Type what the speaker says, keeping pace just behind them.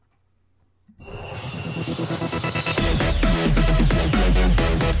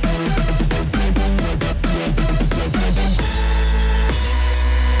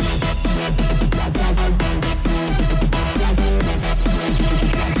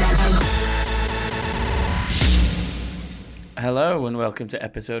Hello and welcome to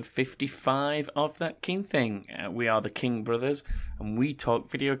episode 55 of That King Thing. We are the King Brothers and we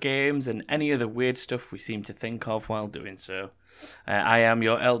talk video games and any other weird stuff we seem to think of while doing so. I am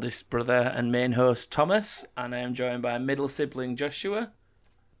your eldest brother and main host Thomas, and I am joined by middle sibling Joshua.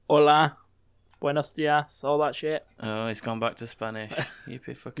 Hola, buenos dias, all that shit. Oh, he's gone back to Spanish. You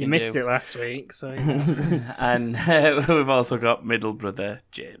missed it last week, so And we've also got middle brother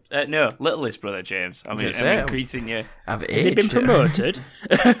James. No, littlest brother James. I'm increasing you. Has he been promoted?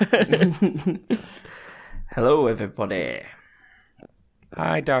 Hello, everybody.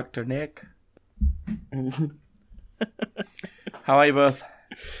 Hi, Dr. Nick. How are you both?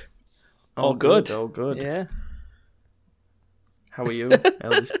 All good. All good. Yeah. How are you,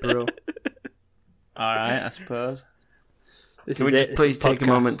 eldest bro? All right, I suppose. Can we just please take a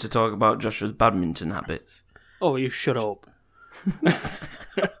moment to talk about Joshua's badminton habits? Oh, you shut up.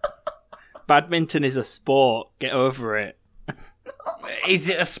 Badminton is a sport. Get over it. Is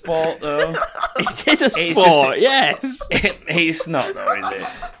it a sport, though? It is a sport, yes. It's not, though, is it?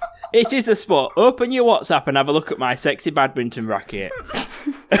 It is a sport. Open your WhatsApp and have a look at my sexy badminton racket.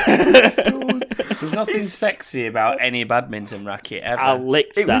 There's nothing sexy about any badminton racket ever. I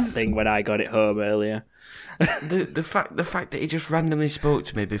licked that thing when I got it home earlier. The fact that he just randomly spoke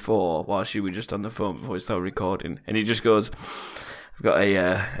to me before, whilst you were just on the phone before we started recording, and he just goes, "I've got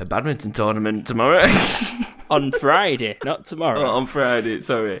a badminton tournament tomorrow." On Friday, not tomorrow. On Friday,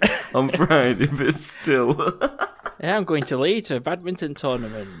 sorry. On Friday, but still. Yeah, I'm going to Leeds to a badminton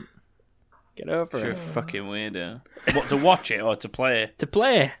tournament. Get over You're it. a fucking weirdo. What, to watch it or to play? To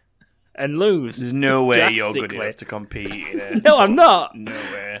play and lose. There's no way you're good drastically. enough to compete in it. No, I'm not. No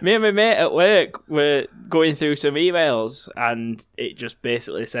way. Me and my mate at work were going through some emails, and it just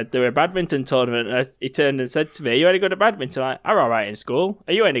basically said there were a badminton tournament. And he turned and said to me, "Are you any good at badminton?" I'm like, "I'm all right in school.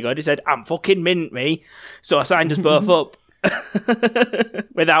 Are you any good?" He said, "I'm fucking mint, me." So I signed us both up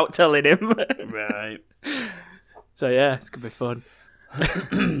without telling him. Right. So yeah, it's gonna be fun.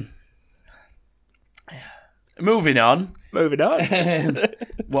 Moving on. Moving on.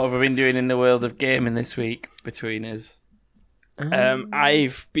 What have we been doing in the world of gaming this week between us?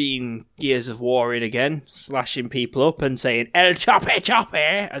 I've been Gears of Warring again, slashing people up and saying "El Choppe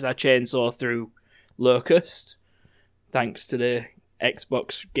Choppe" as I chainsaw through Locust, thanks to the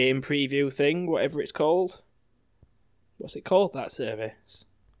Xbox game preview thing, whatever it's called. What's it called, that service?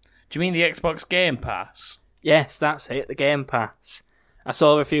 Do you mean the Xbox Game Pass? Yes, that's it, the Game Pass. I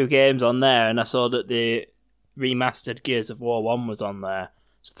saw a few games on there, and I saw that the remastered Gears of War 1 was on there,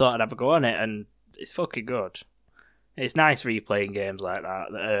 so I thought I'd have a go on it, and it's fucking good. It's nice replaying games like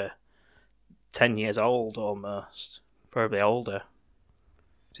that are 10 years old almost. Probably older.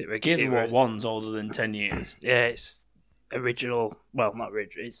 Gears of War 1's older than 10 years. Yeah, it's original. Well, not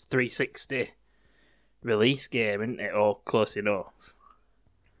original. It's 360 release game, isn't it? Or close enough.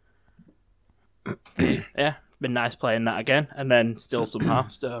 Yeah, been nice playing that again. And then still some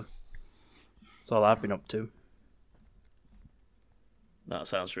Hearthstone. That's all I've been up to. That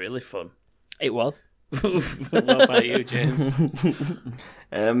sounds really fun. It was. What about you, James?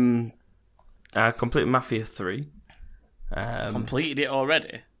 I completed Mafia 3. Completed it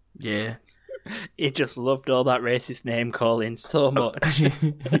already? Yeah. He just loved all that racist name calling so much.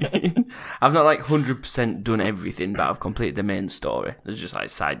 I've not 100% done everything, but I've completed the main story. There's just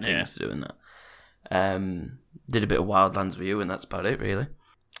side things to do in that. Did a bit of Wildlands with you, and that's about it, really.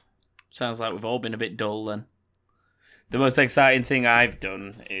 Sounds like we've all been a bit dull then. The most exciting thing I've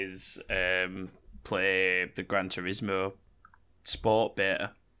done is play the Gran Turismo Sport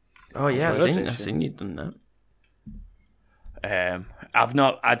beta. Oh yeah, I've seen you done that. I've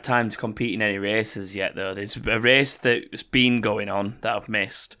not had time to compete in any races yet, though. There's a race that's been going on that I've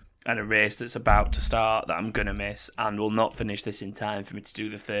missed, and a race that's about to start that I'm going to miss, and will not finish this in time for me to do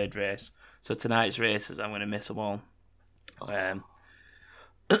the third race. So tonight's races, I'm going to miss them all.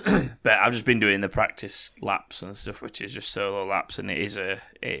 But I've just been doing the practice laps and stuff, which is just solo laps, and it is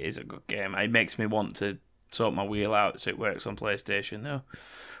a good game. It makes me want to sort my wheel out so it works on PlayStation, though,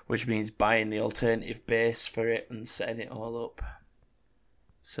 which means buying the alternative base for it and setting it all up.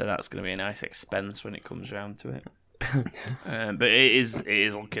 So that's going to be a nice expense when it comes around to it. But it is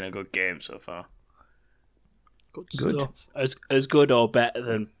looking a good game so far. Good stuff. As good or better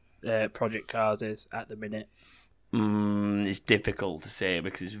than Project Cars is at the minute. It's difficult to say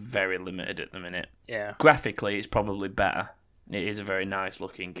because it's very limited at the minute. Yeah. Graphically, it's probably better. It is a very nice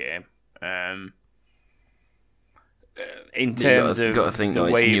looking game. In terms of the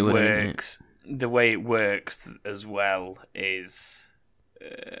way it works as well is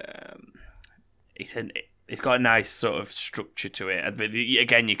it's got a nice sort of structure to it. But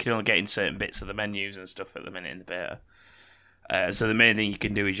again, you can only get in certain bits of the menus and stuff at the minute in the beta. So the main thing you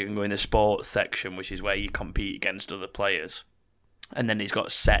can do is you can go in the sports section, which is where you compete against other players, and then it's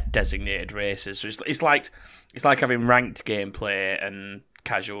got set designated races. So it's like having ranked gameplay and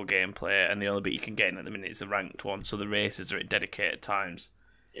casual gameplay, and the only bit you can get in at the minute is the ranked one. So the races are at dedicated times.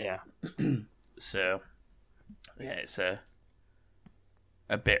 Yeah. So yeah, it's a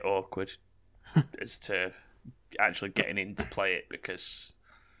bit awkward as to actually getting in to play it, because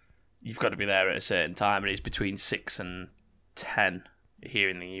you've got to be there at a certain time, and it's between 6 and 10 here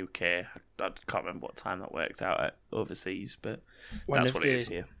in the UK. I can't remember what time that works out at overseas, but that's what it is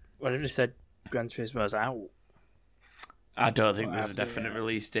here. What if they said Gran Turismo's out? I don't think there's a definite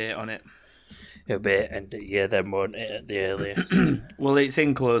release date on it. It'll be end of the year then, won't it, at the earliest? Well, it's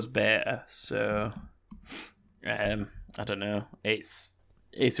in closed beta, so I don't know. It's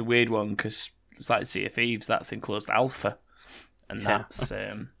a weird one, because it's like Sea of Thieves, that's in closed alpha, and that's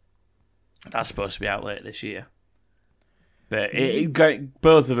supposed to be out later this year. But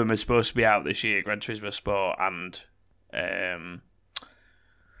both of them are supposed to be out this year, Gran Turismo Sport and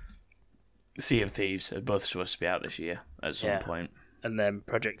Sea of Thieves are both supposed to be out this year at some point. And then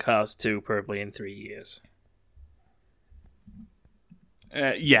Project Cars 2 probably in 3 years.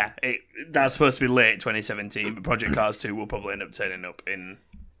 That's supposed to be late 2017, but Project Cars 2 will probably end up turning up in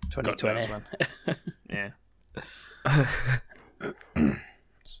 2020. Yeah.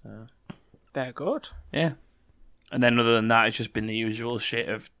 So, very good. Yeah. And then other than that, it's just been the usual shit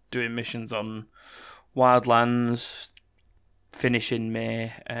of doing missions on Wildlands, finishing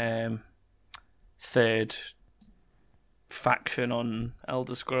May, third faction on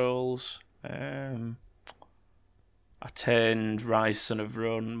Elder Scrolls. I turned Rise Son of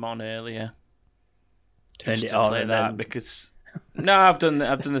Rome on earlier. Turned it on play and that then... because no, I've done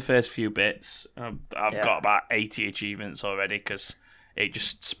the first few bits. I've got about 80 achievements already, because it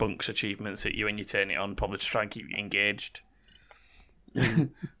just spunks achievements at you when you turn it on, probably to try and keep you engaged.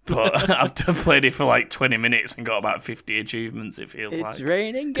 But I've played it for like 20 minutes and got about 50 achievements, it feels like. It's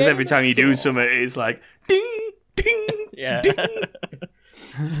raining. Because every time you do something, it's like ding, ding, yeah.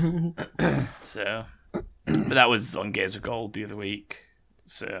 ding. So, but that was on Gears of Gold the other week.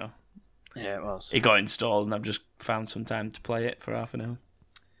 So, yeah, it was. it got installed, and I've just found some time to play it for half an hour.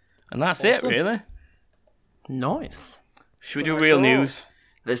 And that's it, really. Nice. Should we do real news?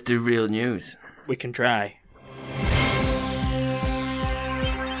 Let's do real news. We can try.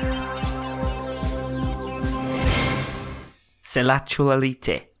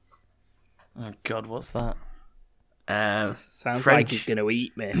 Selatualite. Oh, God, what's that? Sounds French. like he's going to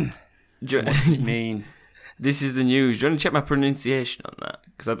eat me. What's it mean? This is the news. Do you want to check my pronunciation on that?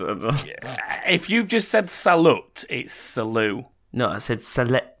 Because I don't. If you've just said salut, it's salu. No, I said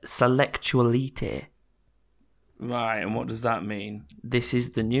selectualite. Right, and what does that mean? This is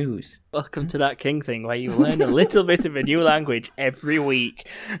the news. Welcome to that King thing where you learn a little bit of a new language every week.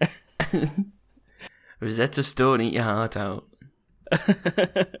 Rosetta Stone, eat your heart out.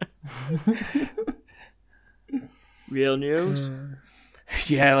 Real news?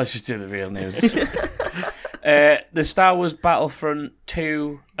 Yeah, let's just do the real news. The Star Wars Battlefront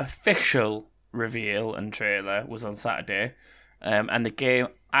 2 official reveal and trailer was on Saturday, and the game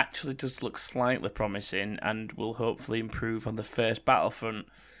actually does look slightly promising and will hopefully improve on the first Battlefront.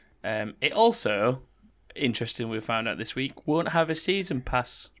 It also, interesting, we found out this week, won't have a season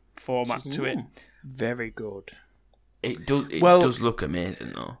pass format to it. Very good. It does look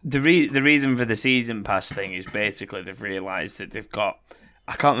amazing, though. The reason for the season pass thing is basically they've realised that they've got,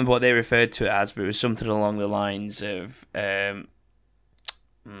 I can't remember what they referred to it as, but it was something along the lines of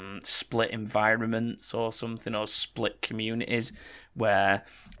split environments or something, or split communities, where,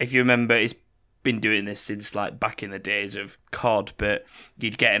 if you remember, it's been doing this since like back in the days of COD, but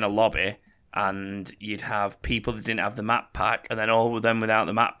you'd get in a lobby and you'd have people that didn't have the map pack, and then all of them without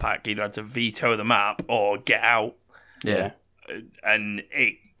the map pack, you'd have to veto the map or get out. Yeah. And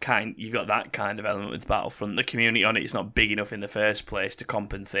you've got that kind of element with Battlefront. The community on it is not big enough in the first place to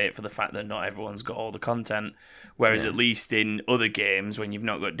compensate for the fact that not everyone's got all the content. Whereas at least in other games, when you've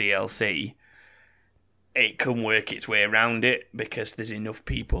not got DLC, it can work its way around it because there's enough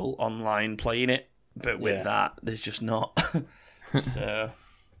people online playing it. But with that, there's just not. So,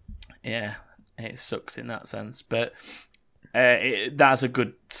 yeah, it sucks in that sense. But that's a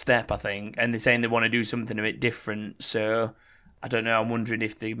good step, I think. And they're saying they want to do something a bit different. So, I don't know. I'm wondering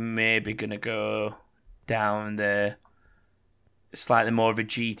if they may be going to go down the slightly more of a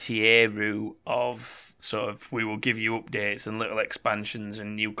GTA route of sort of, we will give you updates and little expansions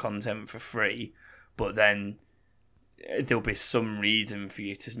and new content for free, but then there'll be some reason for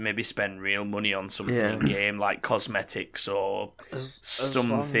you to maybe spend real money on something in game, like cosmetics or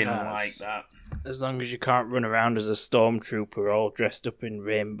something like that. As long as you can't run around as a stormtrooper all dressed up in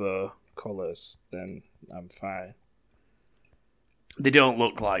rainbow colours, then I'm fine. They don't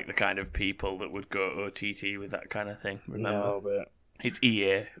look like the kind of people that would go OTT with that kind of thing. Remember, No, but it's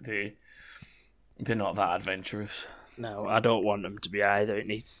EA. They're not that adventurous. no, I don't want them to be either. It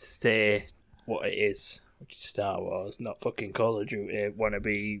needs to stay what it is, which is Star Wars, not fucking Call of Duty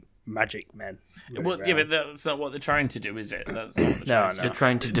wannabe magic men. Well, yeah, but that's not what they're trying to do, is it? That's not what No, They're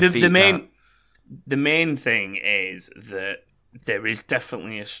trying to defeat the main thing is that there is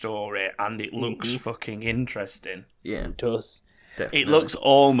definitely a story, and it looks fucking interesting. Yeah, It does. definitely. It looks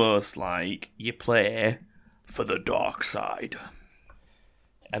almost like you play for the dark side.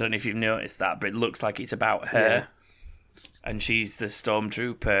 I don't know if you've noticed that, but it looks like it's about her. And she's the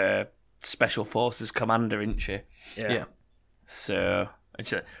Stormtrooper Special Forces commander, isn't she? Yeah. So, and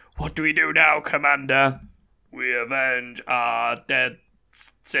she's like, what do we do now, Commander? We avenge our dead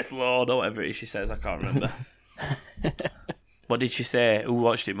Sith Lord, or whatever it is she says. I can't remember. What did she say? Who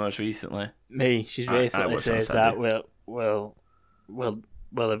watched it most recently? Me, she I basically watched it on says that Sunday.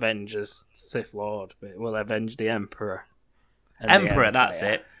 we'll avenge as Sith Lord, but we'll avenge the Emperor. And the Emperor, that's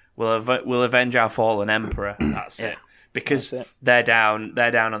Empire. it. We'll avenge our fallen Emperor. That's it. Because That's it. they're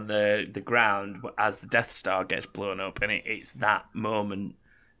down on the ground as the Death Star gets blown up, and it's that moment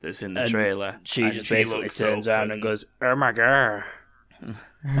that's in the And trailer. She and just basically looks turns up around and goes, "Oh my god!"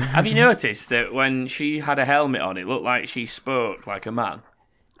 Have you noticed that when she had a helmet on, it looked like she spoke like a man?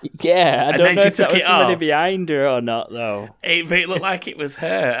 Yeah, I And don't then know she if that took was it somebody off. behind her or not, though. It looked like it was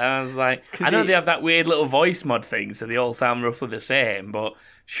her. And I was like, I know they have that weird little voice mod thing, so they all sound roughly the same, but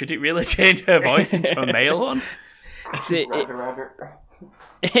should it really change her voice into a male one? See,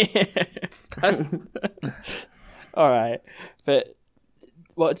 all right, but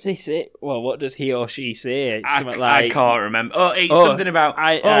what does he say? Well, what does he or she say? It's something I like, can't remember. Oh, it's Oh, something about.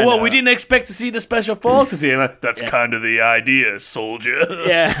 I well, know. we didn't expect to see the special forces here. Like, that's kind of the idea, soldier.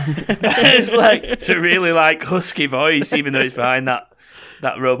 yeah, It's like it's a really like husky voice, even though it's behind that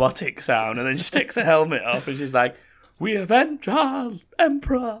robotic sound. And then she takes her helmet off, and she's like, "We avenge our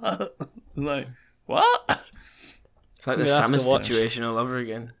emperor." I'm like, what? It's like the I'm gonna have to Samus watch. situation all over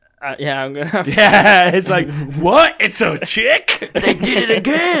again. yeah, I'm gonna have to. Yeah, it's like, what? It's a chick? They did it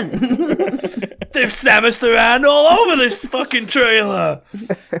again! They've Samused around all over this fucking trailer.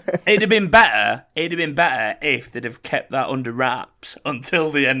 It'd have been better if they'd have kept that under wraps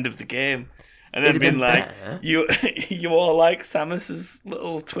until the end of the game. And then It'd been been like, better. you all like Samus's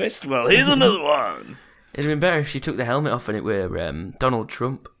little twist? Well, here's another one. It'd have been better if she took the helmet off and it were Donald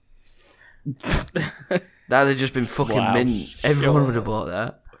Trump. That'd have just been fucking Wow. mint. Everyone would have bought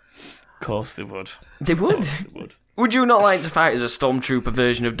that. Of course they would. They would. They would. Would you not like to fight as a stormtrooper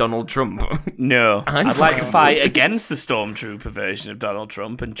version of Donald Trump? No, I I'd like to fucking fight would. against the Stormtrooper version of Donald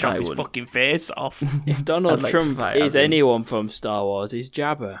Trump and chop I his would. fucking face off. If Donald I'd like to Trump fight is as him. anyone from Star Wars, he's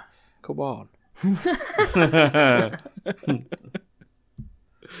Jabba. Come on.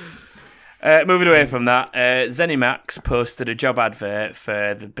 Moving away from that, ZeniMax posted a job advert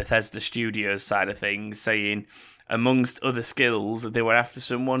for the Bethesda Studios side of things, saying, amongst other skills, that they were after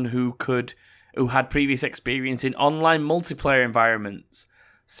someone who had previous experience in online multiplayer environments.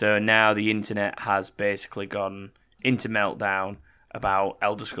 So now the internet has basically gone into meltdown about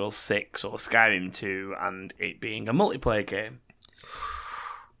Elder Scrolls 6 or Skyrim 2 and it being a multiplayer game.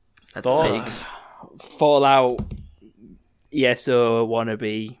 That's Thoughts? big. Fallout ESO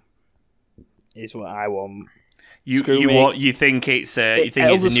wannabe is what I want. Screw me. You think it's a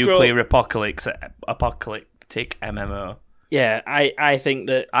Elder nuclear apocalyptic MMO? Yeah, I think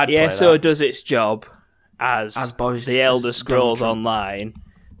that I'd play ESO that. does its job as Boris- the Elder as Scrolls Donald Trump. Online.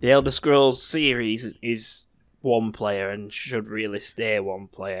 The Elder Scrolls series is one player and should really stay one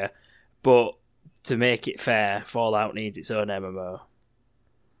player. But to make it fair, Fallout needs its own MMO.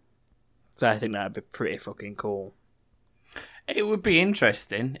 So I think that'd be pretty fucking cool. It would be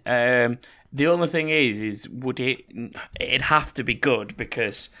interesting. The only thing is it'd have to be good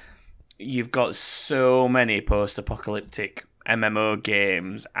because you've got so many post-apocalyptic MMO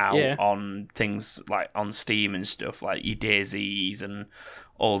games out on things like on Steam and stuff, like your DayZs and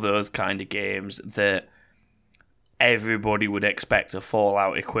all those kind of games, that everybody would expect a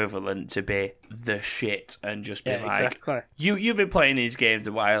Fallout equivalent to be the shit and just be like, exactly. you've been playing these games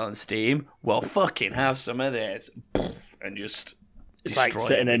a while on Steam, well, fucking have some of this, and just It's like destroy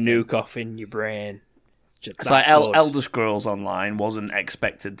setting everything. a nuke off in your brain. It's like Elder Scrolls Online wasn't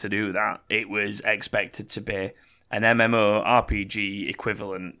expected to do that. It was expected to be an MMO RPG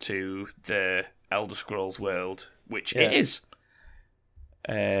equivalent to the Elder Scrolls world, which it is.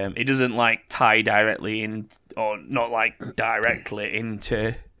 It doesn't like tie directly in, or not like directly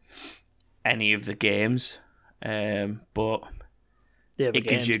into any of the games, but The other it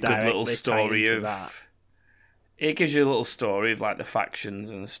gives you a games good little directly tie story into of. that. It gives you a little story of like the factions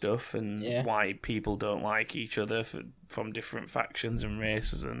and stuff, and Yeah. why people don't like each other from different factions and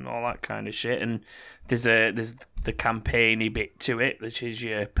races and all that kind of shit. And there's the campaigny bit to it, which is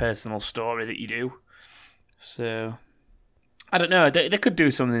your personal story that you do. So I don't know. They could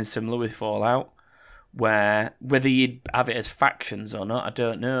do something similar with Fallout, where whether you'd have it as factions or not, I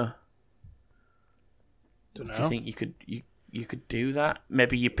don't know. Don't know. Do you think you could do that?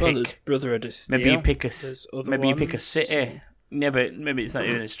 Maybe you Well, pick. there's Brotherhood of Steel. Maybe you pick There's other maybe you pick a ones. city. Yeah, but maybe it's not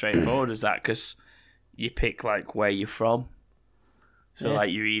even as straightforward as that, because you pick like where you're from. So Yeah.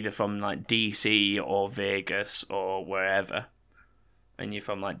 like you're either from like DC or Vegas or wherever, and you're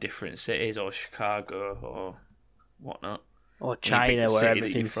from like different cities or Chicago or whatnot. Or pick the China, city where that you're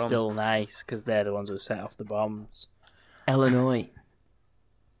everything's from. still nice, because they're the ones who set off the bombs. Illinois.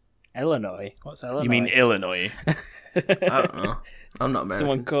 Illinois? What's Illinois? You mean Illinois? I don't know. I'm not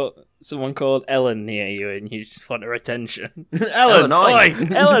American. Someone called Ellen near you, and you just want her attention. Illinois.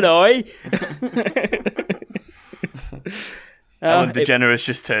 Illinois. Ellen DeGeneres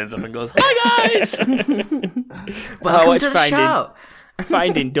just turns up and goes, "Hi guys." Welcome watch to the Finding- show.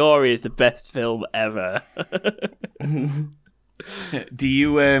 Finding Dory is the best film ever. Do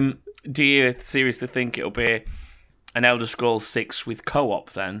you seriously think it'll be an Elder Scrolls 6 with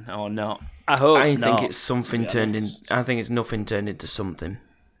co-op then, or not? I hope I not, think it's something to be turned in. honest. I think it's nothing turned into something.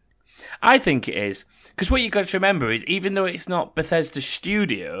 I think it is. Because what you've got to remember is, even though it's not Bethesda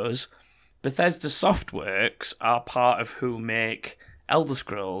Studios, Bethesda Softworks are part of who make Elder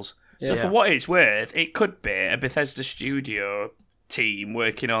Scrolls. So Yeah. for what it's worth, it could be a Bethesda Studio team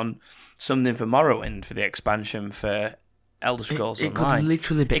working on something for Morrowind for the expansion for Elder Scrolls It could Online.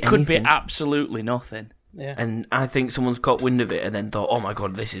 literally be It could be anything. absolutely nothing. Yeah. And I think someone's caught wind of it and then thought, "Oh my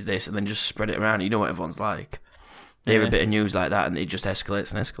god, this is this," and then just spread it around. You know what everyone's like. They hear Yeah. a bit of news like that, and it just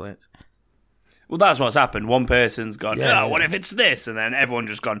escalates and escalates. Well, that's what's happened. One person's gone, Yeah, "Oh, what yeah. if it's this?" And then everyone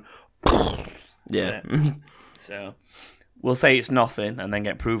just gone, Yeah. So we'll say it's nothing and then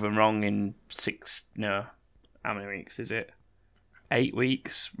get proven wrong in how many weeks is it? 8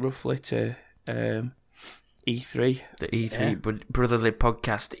 weeks, roughly, to E3. The E3 Brotherly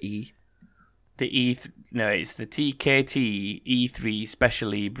Podcast E. It's the TKT E3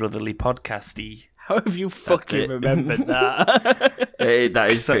 Specially Brotherly Podcast E. How have you fucking it. remembered that?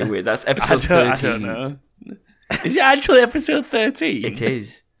 That is pretty weird. That's I episode don't 13. know. Is it actually episode 13? It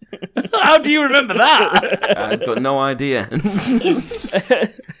is. How do you remember that? I've got no idea.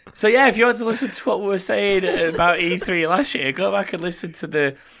 So yeah, if you want to listen to what we were saying about E3 last year, go back and listen to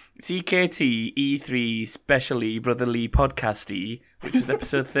the TKT E3 Specially Brotherly Podcast E, which was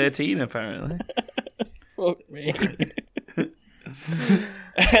episode 13 apparently. Fuck me.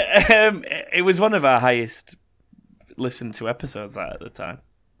 It was one of our highest listened to episodes at the time.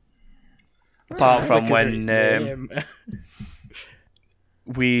 Apart from Because of its when name.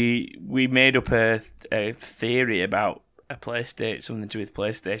 we made up a theory about a PlayStation, something to do with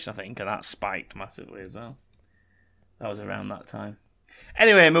PlayStation, I think, and that spiked massively as well. That was around that time.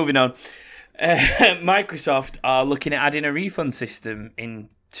 Anyway, moving on. Microsoft are looking at adding a refund system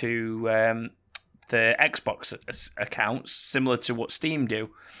into the Xbox accounts, similar to what Steam do.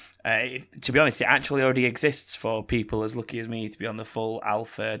 To be honest, it actually already exists for people as lucky as me to be on the full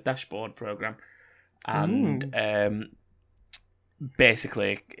alpha dashboard program. And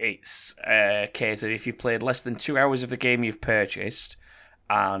basically, it's a case of if you've played less than 2 hours of the game you've purchased,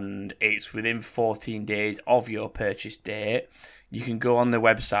 and it's within 14 days of your purchase date, you can go on the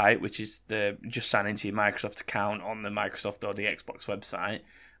website, which is just sign into your Microsoft account on the Microsoft or the Xbox website,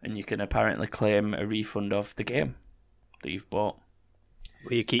 and you can apparently claim a refund of the game that you've bought.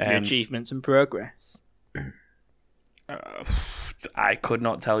 Will you keep your achievements and progress? I could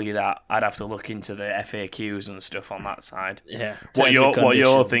not tell you that. I'd have to look into the FAQs and stuff on that side. Yeah. What terms and you're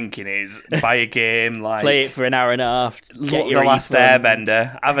conditions. thinking is buy a game like Play it for an hour and a half. Get The your Last refund.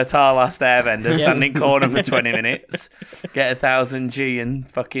 Airbender, Avatar Last Airbender, standing corner for 20 minutes, get 1,000 and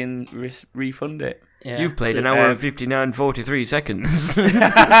fucking refund it. Yeah. You've played an hour and 59:43 seconds.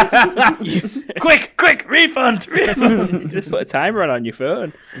 Quick, refund! Just put a timer on your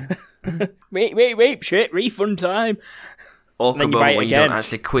phone. wait, shit, refund time. Awkward Then you buy moment it when you again. don't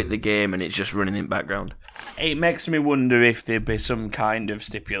actually quit the game and it's just running in the background. It makes me wonder if there'd be some kind of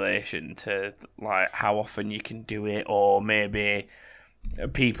stipulation to like how often you can do it, or maybe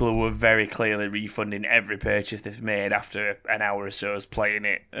people who are very clearly refunding every purchase they've made after an hour or so of playing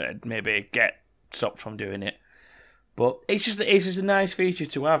it maybe get stopped from doing it. But it's just a nice feature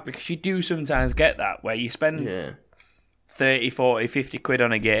to have, because you do sometimes get that where you spend Yeah. 30, 40, 50 quid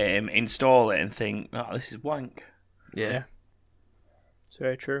on a game, install it and think, oh, this is wank. Yeah. It's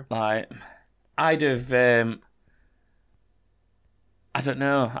very true. Like, I'd have, I don't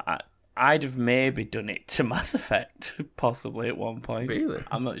know, I'd have maybe done it to Mass Effect, possibly at one point. Really?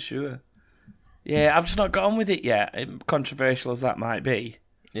 I'm not sure. Yeah, I've just not got on with it yet, controversial as that might be.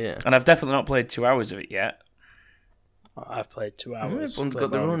 Yeah. And I've definitely not played 2 hours of it yet. I've played 2 hours. Everyone's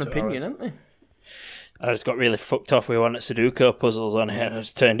got their own opinion, haven't they? I just got really fucked off with one of Sudoku puzzles on it, and I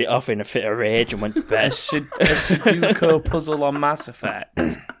just turned it off in a fit of rage and went to A bed. Sudoku puzzle on Mass Effect.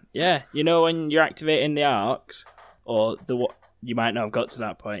 Yeah, you know when you're activating the arcs, or you might not have got to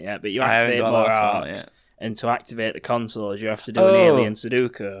that point yet, but you I haven't activate got more that far arcs, yet. and to activate the consoles, you have to do an Oh. alien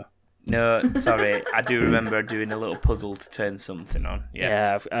Sudoku. No, sorry, I do remember doing a little puzzle to turn something on.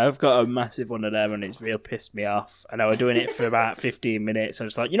 Yes. Yeah, I've got a massive one of them, and it's real pissed me off. And I was doing it for about 15 minutes, and I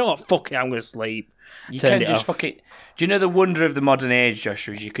was like, you know what, fuck it, I'm going to sleep. You Turned can it just off. fuck it. Do you know the wonder of the modern age,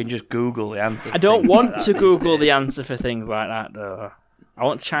 Joshua? Is you can just Google the answer. I don't want to these Google the days. answer for things like that, though. I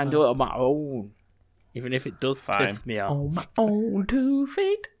want to try and do it on my own, even if it does Fine. piss me off. On my own 2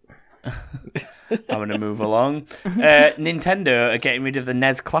 feet. I'm going to move along. Nintendo are getting rid of the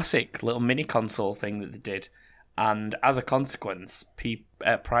NES Classic little mini console thing that they did. And as a consequence,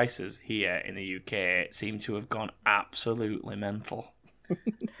 prices here in the UK seem to have gone absolutely mental.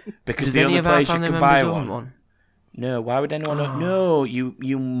 Because Does the any only of our place you family could members buy own one. No, why would anyone? No,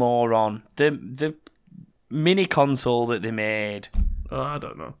 you moron. The mini console that they made. Oh, I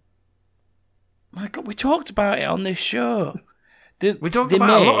don't know. My God, we talked about it on this show. We talked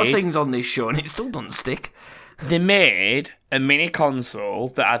about a lot of things on this show, and it still doesn't stick. They made a mini console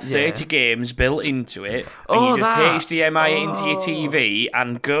that had 30 games built into it, and Oh, you just that. HDMI it into your TV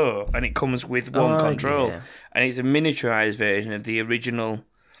and go, and it comes with one control. Yeah. And it's a miniaturized version of the original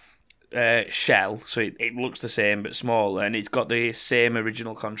shell, so it looks the same but smaller, and it's got the same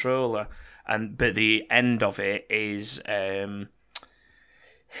original controller, but the end of it is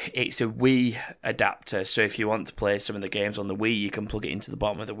it's a Wii adapter, so if you want to play some of the games on the Wii, you can plug it into the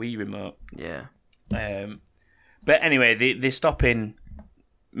bottom of the Wii remote. Yeah. But anyway, they're stopping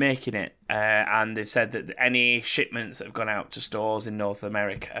making it, and they've said that any shipments that have gone out to stores in North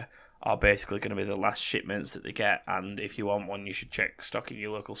America are basically going to be the last shipments that they get, and if you want one, you should check stock in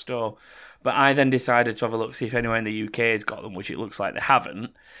your local store. But I then decided to have a look, see if anyone in the UK has got them, which it looks like they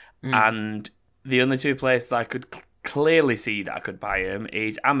haven't, and the only 2 places I could clearly see that I could buy them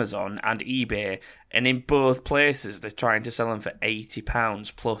is Amazon and eBay, and in both places they're trying to sell them for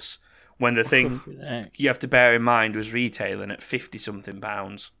 £80 plus, when the thing you have to bear in mind was retailing at £50-something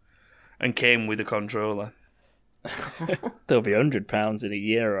and came with a controller. They'll be £100 in a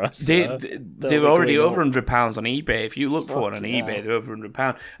year or so. They're already over £100 on eBay. If you look for one on Fucking eBay, hell. they're over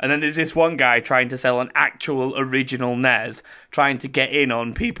 £100. And then there's this one guy trying to sell an actual original NES, trying to get in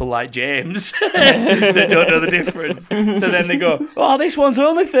on people like James that don't know the difference. So then they go, oh, this one's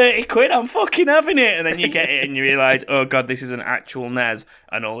only 30 quid, I'm fucking having it. And then you get it and you realise, oh God, this is an actual NES,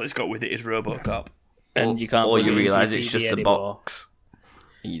 and all it's got with it is RoboCop. And you can't. Or plug you it into realise your it's TV just the anymore. box.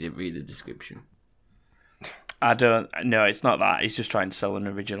 And you didn't read the description. I don't. No, it's not that. He's just trying to sell an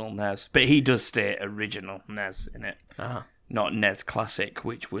original NES, but he does state original NES in it, not NES Classic,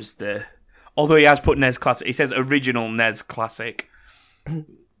 which was the. Although he has put NES Classic, he says original NES Classic. But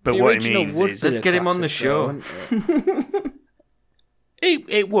The what he original means would is be Let's a get him on the classic, show. though, wouldn't it?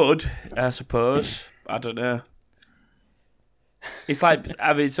 it would, I suppose. I don't know. It's like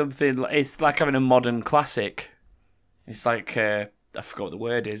having something. It's like having a modern classic. It's like I forgot what the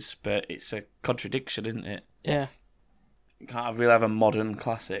word is, but it's a contradiction, isn't it? Yeah. You can't really have a modern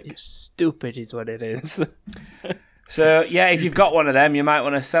classic. It's stupid, is what it is. So, yeah, if you've got one of them, you might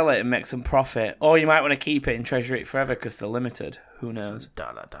want to sell it and make some profit. Or you might want to keep it and treasure it forever because they're limited. Who knows?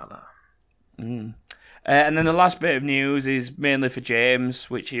 Dollar. And then the last bit of news is mainly for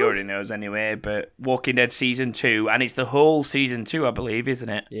James, which he already knows anyway, but Walking Dead Season 2, and it's the whole Season 2, I believe, isn't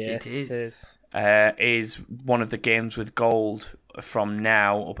it? Yes, It is. Is one of the games with gold from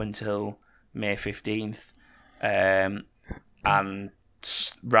now up until May 15th. And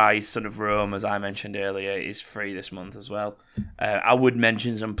Rise, Son of Rome, as I mentioned earlier, is free this month as well. I would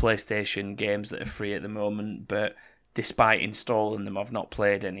mention some PlayStation games that are free at the moment, but despite installing them, I've not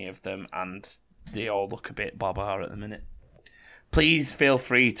played any of them, and they all look a bit barbara at the minute. Please feel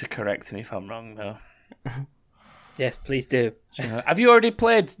free to correct me if I'm wrong, though. Yes, please do. Have you already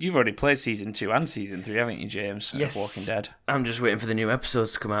played? You've already played Season 2 and Season 3, haven't you, James? Yes. Of Walking Dead. I'm just waiting for the new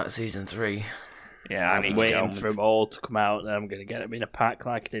episodes to come out of Season 3. Yeah, I I'm need to get on waiting with- for them all to come out, and I'm going to get them in a pack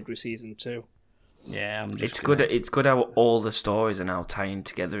like I did with Season 2. Yeah, I'm just It's good how all the stories are now tying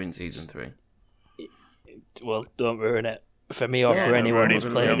together in Season 3. well, don't ruin it for me or Yeah, for don't anyone ruin who's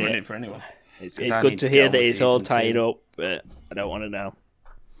it, played Don't ruin it. it for anyone. It's 'Cause I good need to to hear go that on it's all season tied 2. up, but I don't want to know.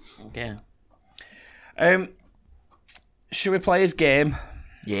 Okay. Should we play his game?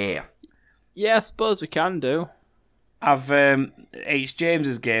 Yeah. Yeah, I suppose we can do. It's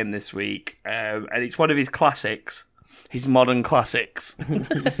James's game this week, and it's one of his classics, his modern classics.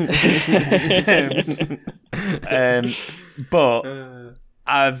 But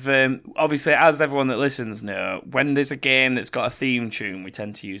I've obviously, as everyone that listens know, when there's a game that's got a theme tune, we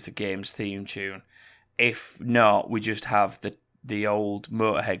tend to use the game's theme tune. If not, we just have the old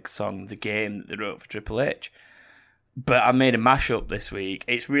Motorhead song, The Game, that they wrote for Triple H. But I made a mashup this week.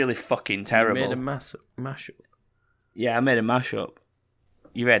 It's really fucking terrible. You made a mashup. Yeah, I made a mashup.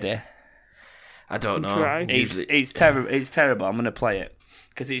 You ready? I don't know. Try. It's terrible. It's terrible. I'm gonna play it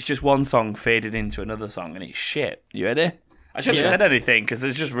because it's just one song faded into another song, and it's shit. You ready? I shouldn't have said anything because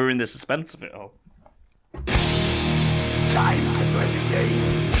it's just ruined the suspense of it all. Time to play the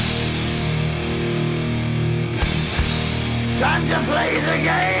game. Time to play the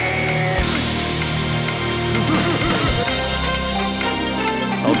game.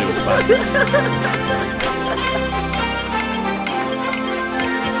 Told you it was bad.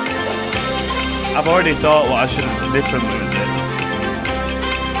 I've already thought what I should have done differently with this.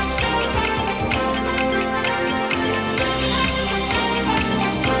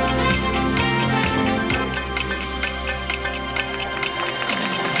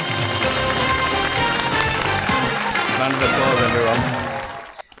 Round of applause, everyone.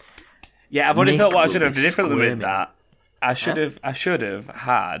 Yeah, I've already Nick thought what I will should have be done differently with squirming. that. I should have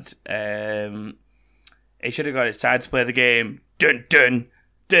had. It should have got its time to play the game. Dun dun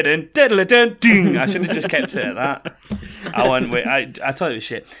dun dun dun dun ding. I should have just kept it at that. I went with. I thought it was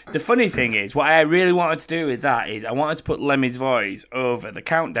shit. The funny thing is, what I really wanted to do with that is I wanted to put Lemmy's voice over the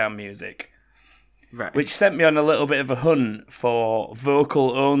countdown music, Right. which sent me on a little bit of a hunt for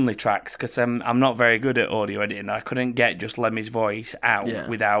vocal only tracks because I'm not very good at audio editing. I couldn't get just Lemmy's voice out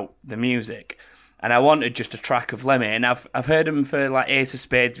without the music. And I wanted just a track of Lemmy, and I've heard him for like Ace of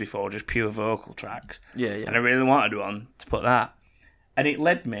Spades before, just pure vocal tracks. Yeah. And I really wanted one to put that. And it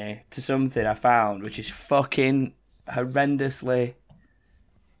led me to something I found, which is fucking horrendously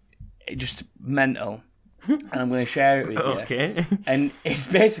just mental. And I'm going to share it with you. Okay. And it's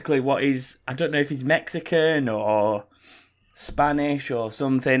basically I don't know if he's Mexican or Spanish or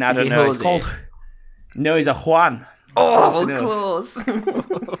something. I don't he know. It's Jose? called. No, he's a Juan. Oh, enough. close.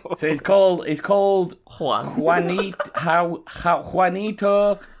 So he's called Juan. Juanito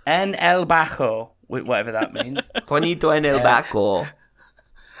en el Bajo, whatever that means. Juanito en el Baco.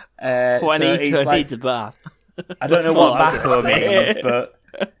 Juanito so needs a bath. I don't know what Bajo means, but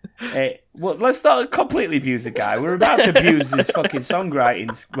well, let's not completely abuse the guy. We're about to abuse his fucking songwriting,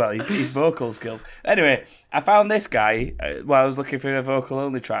 his vocal skills. Anyway, I found this guy while I was looking for a vocal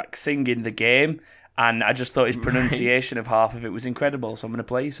only track singing The Game. And I just thought his pronunciation of half of it was incredible, so I'm going to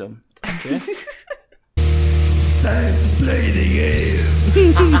play some. Okay? It's time to play the game.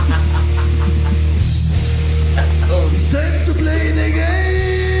 It's time to play the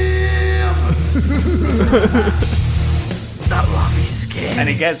game. That laugh is scary. And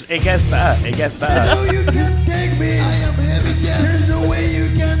it gets better. It gets better. No, you can't take me. I am heavy. There's no way you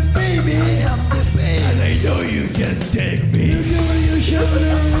can pay me. I am the pain. And I know you can take me. You give me your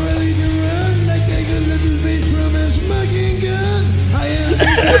shoulder, ready to run like I got a little bit from a smoking gun. I am the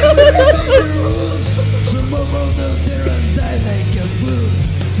rules. Some of them out there and die like a fool.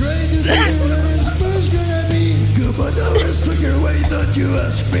 Trying to figure out what it's gonna be. Come on over, sucker. Why don't you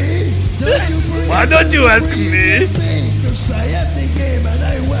ask me? Don't you forget Why don't you ask me? Cause I have the game and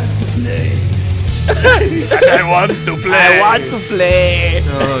I want to play. And I want to play. I want to play.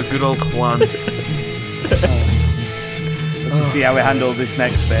 Oh, good old Juan. Let's see how he handles this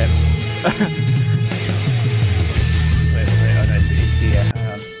next bit. Wait, oh no, it's here. Hang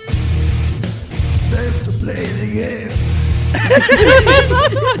on. It's time to play the game.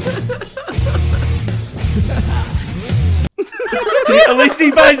 At least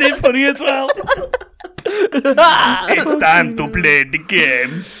he finds it funny as well. It's time to play the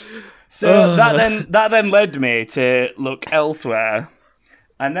game. So that then led me to look elsewhere,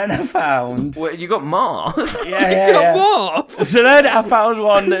 and then I found Wait, you got more? yeah. What? So then I found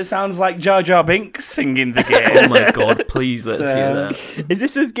one that sounds like Jar Jar Binks singing the game. Oh my god, please let's So- hear that. Is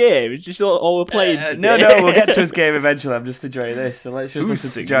this his game? Is this all we're playing today? No, we'll get to his game eventually. I'm just enjoying this. So let's just Who's listen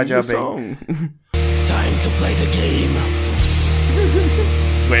to singing Jar Jar the Binks. song? Time to play the game.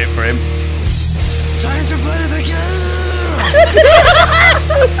 Wait for him. Time to play the game.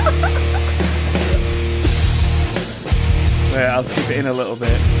 Wait, I'll skip it in a little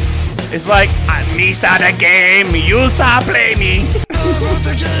bit. It's like Me saw the game, you saw play me. All about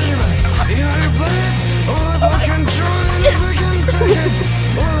the game, how you play it. All about control and if you can take it.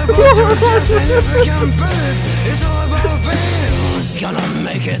 All about your death and if you can pay it. It's all about pain, who's gonna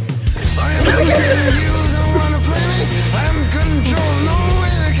make it? I am the game, you don't wanna play me. I am control, no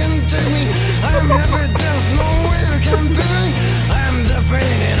way you can take me. I am heavy death, no way you can pay me. I am the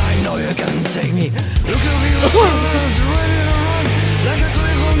pain and I know you can take me. Look over your shoulders, ready to run. Like a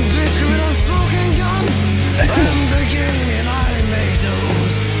Cleveland bitch with a smoking gun. I am the game and I make the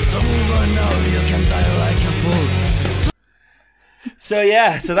rules. So move on now, you can die like a fool. So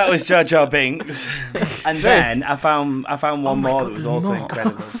yeah, so that was Jar Jar Binks, and then I found one more that was also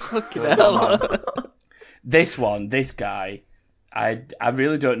incredible. Fucking hell. This guy, I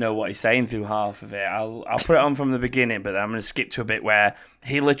really don't know what he's saying through half of it. I'll put it on from the beginning, but then I'm going to skip to a bit where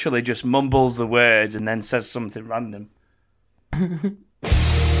he literally just mumbles the words and then says something random. Time to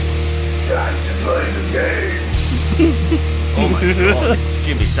play the game. Oh my god,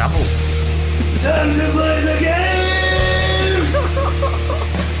 Jimmy Savile. Time to play the game.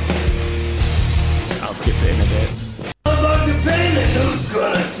 I'll skip it in a bit. About the pain and who's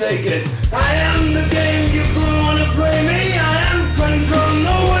gonna take it? I am the game, you gonna play me. I am control,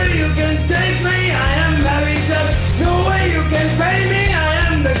 no way you can take me. I am Harry Duck, no way you can pay me.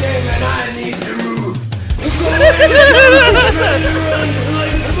 I am the game and I need to rule. Go away, try to run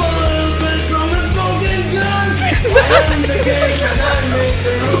like a spoiled bitch from a smoking gun. I am the game and I make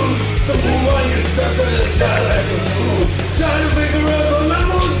the rules. So move on, you sucker, let's die like a fool. Try to figure out what my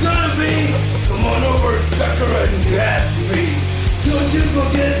mood's gonna be. Come on over, sucker, and you ask me. Don't you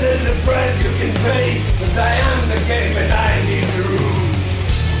forget there's a price you can pay. Cause I am the game and I need to rule.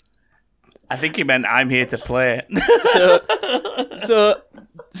 I think he meant I'm here to play. So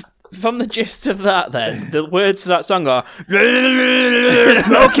from the gist of that, then the words to that song are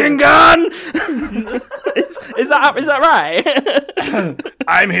 "smoking gun." is that right?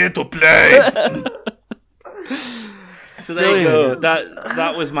 I'm here to play. So there you go.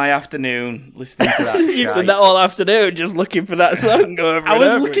 That was my afternoon listening to that. You've done that all afternoon, just looking for that song. I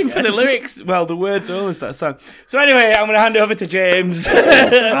was looking for the lyrics. Well, the words are always that song. So anyway, I'm going to hand it over to James.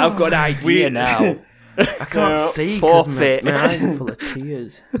 I've got an idea now. I can't see because forfeit. my eyes are full of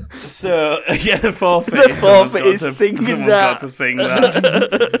tears. So yeah, the forfeit. The forfeit is singing someone's that. got to sing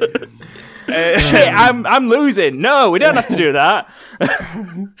that. Shit, I'm losing. No, we don't have to do that.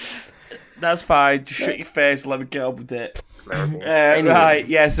 That's fine. Just shut your face. Let me get up with it. Right.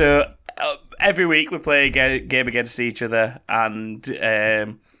 Yeah. So every week we play a game against each other, and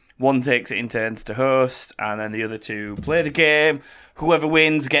one takes it in turns to host, and then the other two play the game. Whoever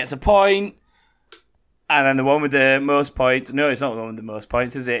wins gets a point. And then the one with the most points... No, it's not the one with the most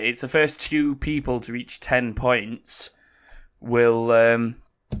points, is it? It's the first two people to reach 10 points will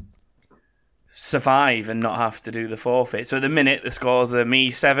survive and not have to do the forfeit. So at the minute, the scores are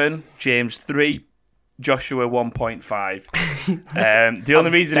me 7, James 3, Joshua 1.5. The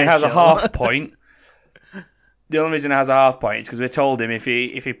only reason he has a half point... The only reason he has a half point is because we told him if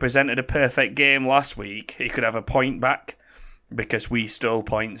he presented a perfect game last week, he could have a point back. Because we stole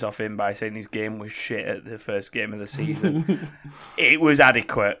points off him by saying his game was shit at the first game of the season. It was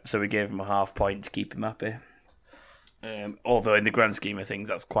adequate, so we gave him a half point to keep him happy. Although in the grand scheme of things,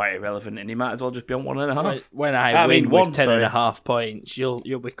 that's quite irrelevant, and he might as well just be on 1.5. When I win with 10.5 points, you'll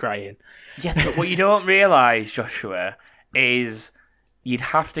be crying. Yes, but what you don't realise, Joshua, is you'd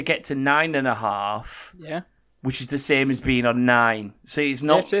have to get to 9.5. Yeah. Which is the same as being on 9. So it's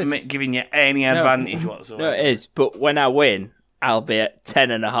not giving you any advantage whatsoever. No, it is. But when I win, I'll be at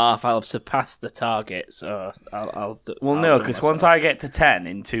 10.5. I'll have surpassed the target. So I'll no, because once I get to 10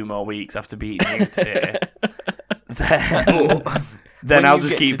 in 2 more weeks after beating you today, then I'll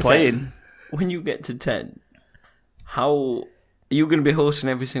just keep playing. 10, when you get to 10, how... Are you going to be hosting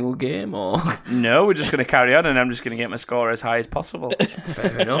every single game, or...? No, we're just going to carry on, and I'm just going to get my score as high as possible.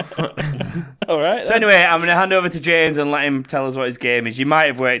 Fair enough. All right. So anyway, I'm going to hand over to James and let him tell us what his game is. You might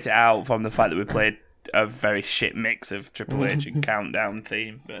have worked it out from the fact that we played a very shit mix of Triple H and Countdown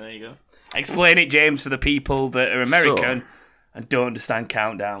theme. But there you go. Explain it, James, for the people that are American and don't understand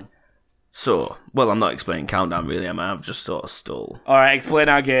Countdown. So, well, I'm not explaining Countdown, really, am I? I've just sort of stole. All right, explain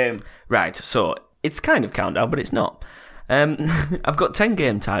our game. Right, so it's kind of Countdown, but it's not. I've got 10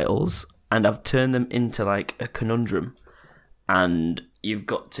 game titles, and I've turned them into like a conundrum, and you've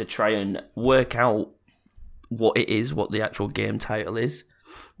got to try and work out what it is, what the actual game title is,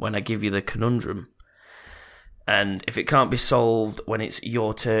 when I give you the conundrum. And if it can't be solved when it's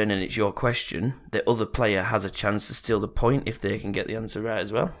your turn and it's your question, the other player has a chance to steal the point if they can get the answer right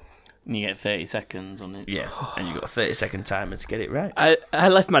as well. And you get 30 seconds on it. Yeah, and you've got a 30-second timer to get it right. I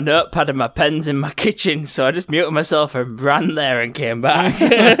left my notepad and my pens in my kitchen, so I just muted myself and ran there and came back.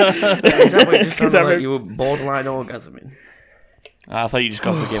 Is that what it just sounded like you were borderline orgasming? I thought you just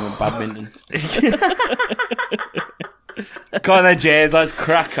gone for a game of badminton. Go on then, James. Let's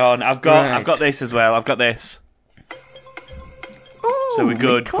crack on. I've got this as well. I've got this. Ooh, So we're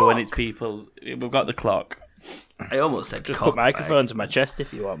good for when clock. it's people's. We've got the clock. I almost said Just cock, put microphone to my chest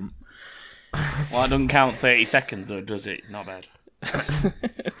if you want. Well, it doesn't count 30 seconds, though, does it? Not bad.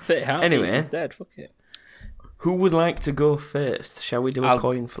 Anyway. instead, fuck it. Who would like to go first? Shall we do a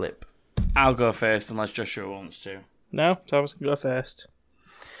coin flip? I'll go first unless Joshua wants to. No, Thomas can go first.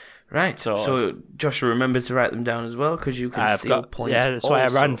 Right, so Joshua, remember to write them down as well, because you can steal points. Yeah, that's why I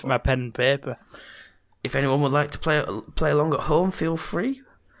ran also. for my pen and paper. If anyone would like to play along at home, feel free.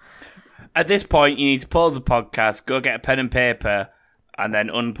 At this point, you need to pause the podcast, go get a pen and paper, and then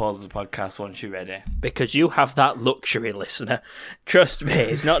unpause the podcast once you're ready. Because you have that luxury, listener. Trust me,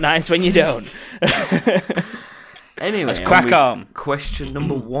 it's not nice when you don't. Anyway, Let's crack on. Question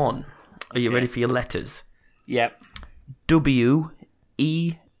number 1. Are you ready for your letters? Yep. W,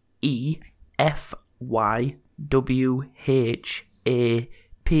 E, E, F, Y, W, H, A,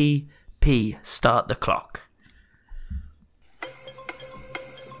 P, P. Start the clock.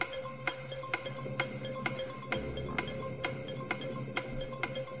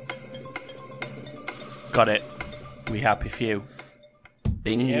 Got it. We happy few.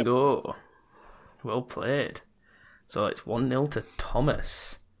 Bingo. Well played. So it's 1-0 to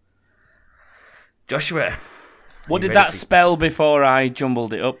Thomas. Joshua. What did that spell before I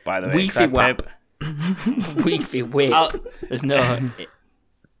jumbled it up, by the way? 'Cause I Weefy wap. Weefy whip. I'll- There's no...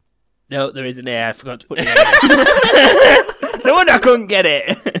 No, there isn't A. I forgot to put it in. No wonder I couldn't get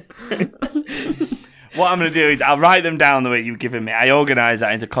it. What I'm going to do is I'll write them down the way you've given me. I organise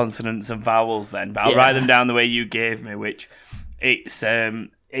that into consonants and vowels then, but I'll write them down the way you gave me, which it's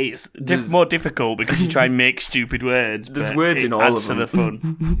more difficult because you try and make stupid words. There's but words it in all adds of to the fun.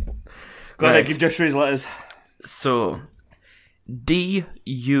 Go on, Right. then, give Joshua his letters. So, D,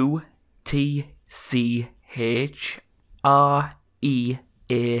 U, T, C, H, R, E,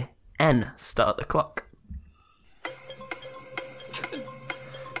 A, N. Start the clock.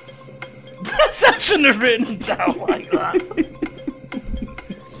 I shouldn't have written down like that.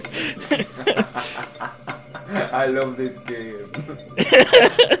 I love this game.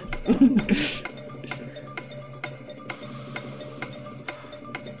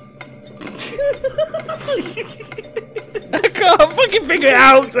 I can't fucking figure it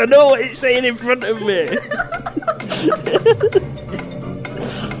out. I know what it's saying in front of me.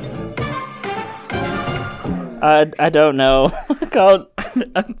 I don't know. I can't.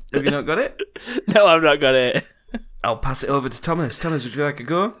 Have you not got it? No, I've not got it. I'll pass it over to Thomas. Thomas, would you like a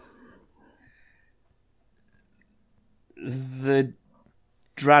go? The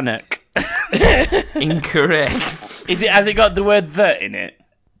Drannock. Incorrect. Has it got the word "the" in it?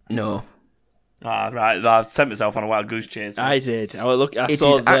 No. Ah, right. I've sent myself on a wild goose chase. I did. I It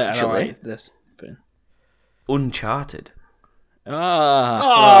saw is that. and I actually- like this. Uncharted.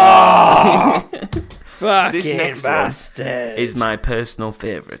 Ah, fucking This next one bastard. is my personal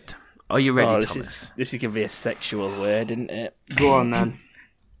favourite. Are you ready, this Thomas? is gonna be a sexual word, isn't it? Go on then.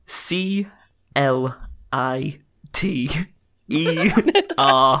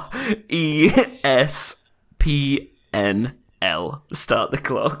 CLITERESPNL. Start the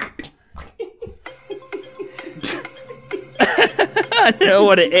clock. I know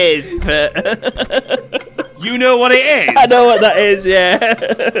what it is, but You know what it is? I know what that is. Yeah,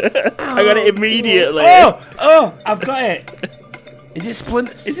 I got it immediately. Oh! I've got it. Is it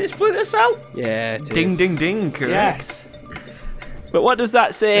Splinter Cell? Yeah, it is. Ding, ding, ding. Correct. Yes. But what does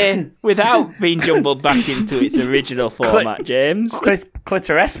that say without being jumbled back into its original format, James?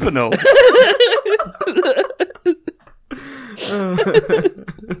 Clitorespinal.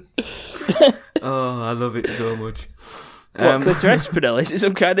 Oh, I love it so much. What, clitorespinal? Is it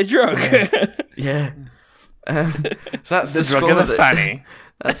some kind of drug? Yeah. So that's The drug of the scores fanny.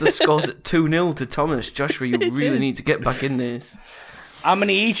 That's the scores at 2-0 to Thomas. Joshua, you really need to get back in this. How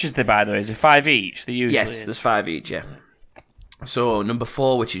many each is there, by the way? Is it 5 each? They usually Yes, is. there's 5 each, yeah. So, number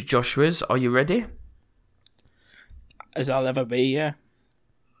 4, which is Joshua's. Are you ready? As I'll ever be, yeah.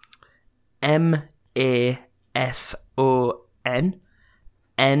 MASONNSKY.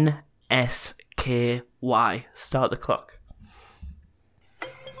 Start the clock.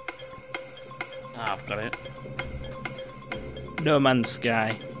 I've got it. No Man's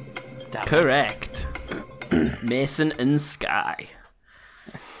Sky. Correct. Mason and Sky.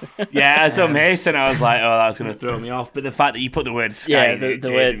 Yeah, I saw Mason, I was like, oh, that's going to throw me off. But the fact that you put the word sky in it, the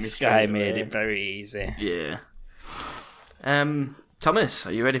gave word me sky straight made away. it very easy. Yeah. Thomas,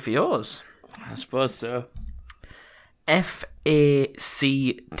 are you ready for yours? I suppose so. FACTS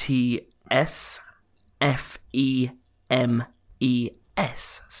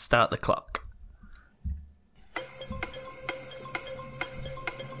Start the clock.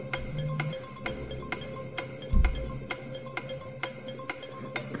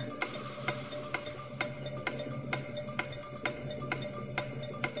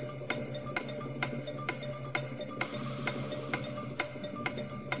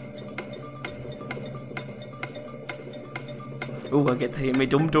 Oh, I get to hear me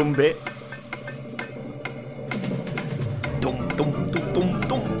dum dum bit. Dum dum dum dum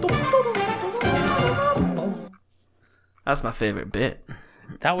dum dum dum. That's my favourite bit.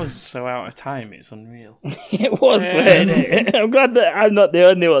 That was so out of time, it's unreal. It was, wasn't it? I'm glad that I'm not the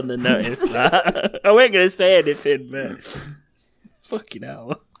only one that noticed that. I wasn't going to say anything, but fucking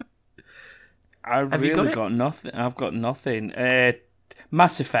hell. I've Have you really got it? got nothing. I've got nothing.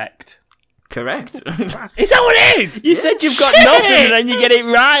 Mass Effect. Correct. Is that what it is? You said you've got Shit! nothing and then you get it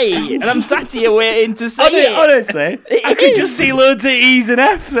right. And I'm sat here waiting to say it. Honestly, I could just see loads of E's and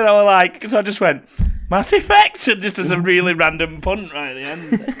F's, and I was like, so I just went Mass Effect, and just as a really random punt right at the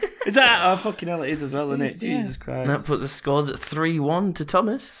end. Is that? Oh, fucking hell, it is as well, isn't it? Yeah. Jesus Christ. That put the scores at 3-1 to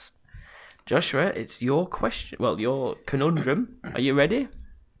Thomas. Joshua, it's your question. Well, your conundrum. Are you ready?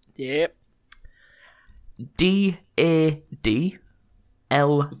 Yep.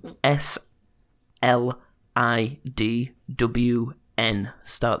 DADLSLIDWN.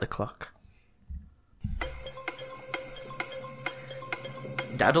 Start the clock.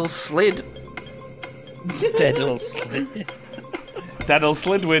 Daddle slid. Daddle slid. Daddle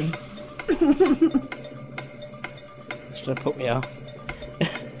Slidwin. Should I put me off?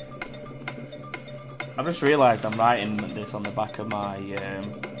 I've just realised I'm writing this on the back of my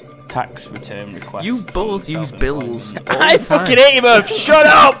tax return request. You both for use bills. self-employment. all I the time. fucking hate you both. Shut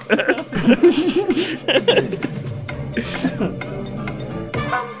up!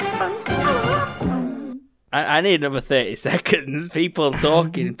 I need another 30 seconds. People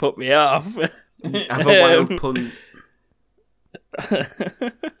talking put me off. Have a wild pun.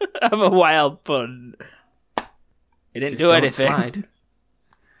 Have a wild pun. It didn't do Don't anything. slide.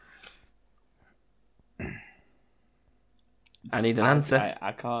 I need an answer.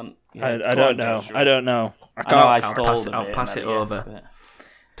 I can't. I go don't on, know. Joshua. I don't know. I I know can't. I I'll stole pass it- the I'll bit pass and it I guessed, over. but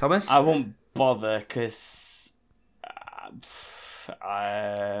Thomas? I won't bother because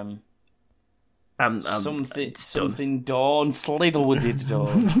something dawn Sliddlewooded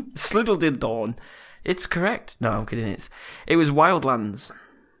dawn. Sliddle did dawn. It's correct. No, I'm kidding. It was Wildlands.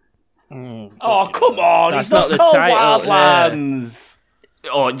 Oh come on! That's It's not not the called title, Wildlands.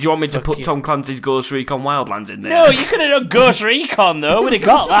 Oh, do you want me to Fuck put you. Tom Clancy's Ghost Recon Wildlands in there? No, you could have done Ghost Recon though. We'd have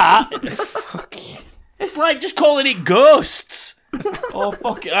got that. Fuck you. It's like just calling it Ghosts. Oh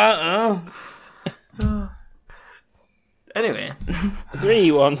fuck it! Anyway,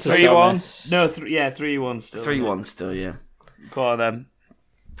 3-1 to 3-1. Thomas. No, 3-1 still. 3-1 still, yeah. Go on then.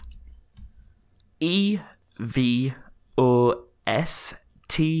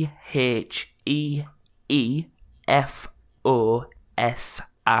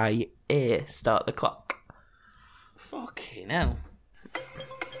 EVOSTHEEFOSIA. Start the clock. Fucking hell.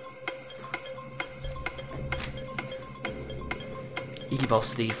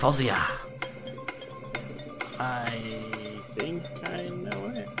 Evos the Fozia. I think I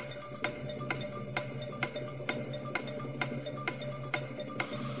know it.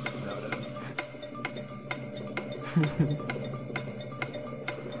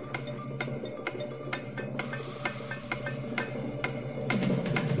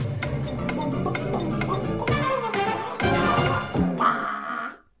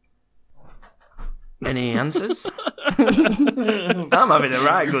 Any answers? I'm having a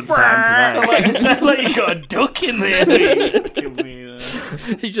right good time tonight. It sounds like you got a duck in there. Give me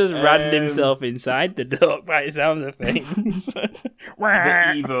He just ran himself inside the duck by the sound of things. the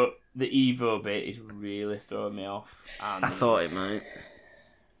Evo bit is really throwing me off. And I thought it might.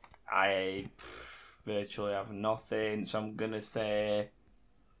 I virtually have nothing, so I'm gonna say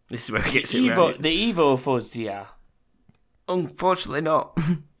This is where it gets it Evo. right. The Evo Fuzia. Unfortunately not.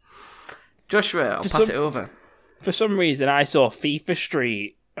 Joshua, I'll For pass some- it over. For some reason, I saw FIFA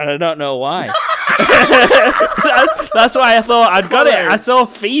Street, and I don't know why. That's why I thought I'd got it. I saw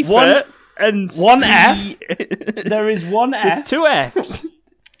FIFA One- and one F. There is one There's F. 2 F's.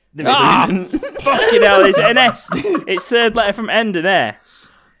 There is- Ah, fucking hell! It's an S. It's third letter from end and S.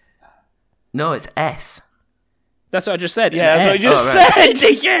 No, it's S. That's what I just said. Yeah, that's what I just Oh, right.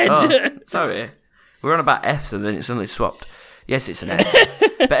 said, dickhead. Oh, sorry. We're on about Fs and then it's suddenly swapped. Yes, it's an F.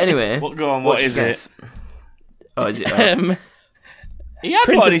 But anyway. Go on, what's what is your it? guess? Oh, is it? He had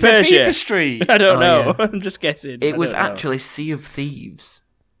Prince one. of He said Persia. FIFA Street. I don't Oh, know. yeah. I'm just guessing. It I was don't know. actually Sea of Thieves.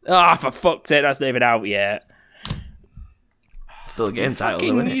 Oh, for fuck's sake, that's not even out yet. Still a game title,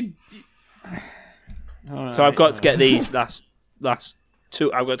 though, isn't it? So I've got to get these last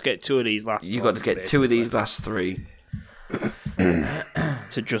two. I've got to get two of these last. You've got to ones, get two of basically, these last three.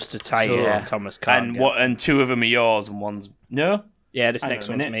 to just to tie So, it. yeah. Thomas can't. And get. what? And two of them are yours, and one's no. Yeah, this Hang next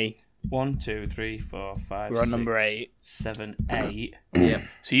on a one's minute. me. 1, 2, 3, 4, 5. We're on number 8. 7, 8. Yeah.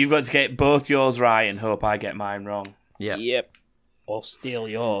 So you've got to get both yours right and hope I get mine wrong. Yeah. Yep. Or steal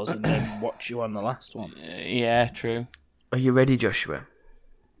yours and then watch you on the last one. Yeah, true. Are you ready, Joshua?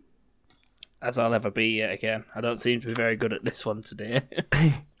 As I'll ever be yet again. I don't seem to be very good at this one today.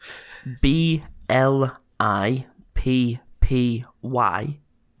 BLIPPYFARD.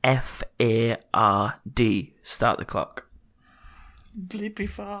 Start the clock. Blippy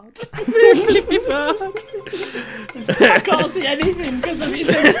fart. Flippy fart. I can't see anything because of it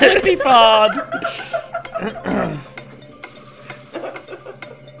says Blippy fart.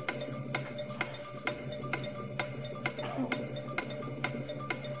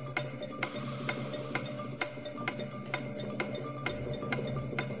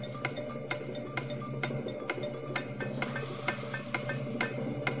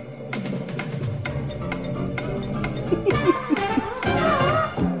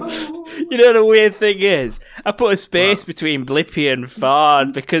 You know the weird thing is, I put a space between Blippy and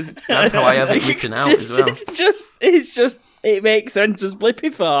Fard because That's how I have it written out as well. it makes sense as Blippy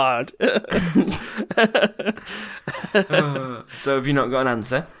Fard. So have you not got an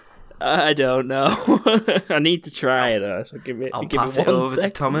answer? I don't know. I need to try though. So give I'll me pass one it over to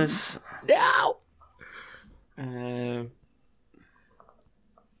second. Thomas. No.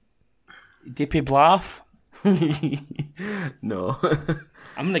 Dippy Blaff. No.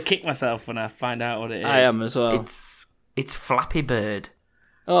 I'm going to kick myself when I find out what it is. I am as well. It's Flappy Bird.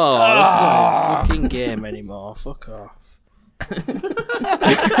 Oh, that's not a fucking game anymore. Fuck off.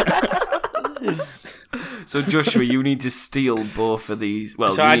 So Joshua, you need to steal both of these.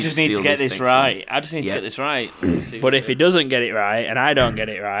 Well, So you I just need to steal get this next right. I just need to Yeah. get this right. But if he doesn't get it right and I don't get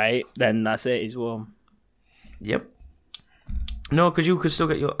it right, then that's it. He's won. one. Yep. No, because you could still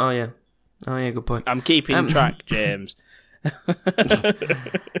get your. Oh yeah, good point. I'm keeping track, James.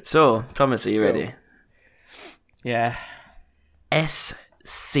 So Thomas, are you ready? Yeah.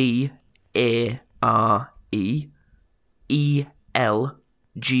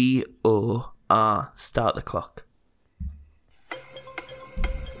 SCAREELGOR. Start the clock.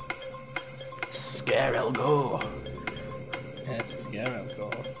 Scare Elgor. Yes, Gareth.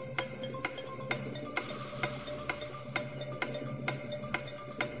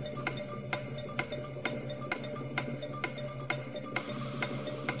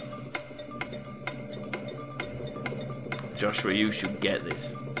 Joshua, you should get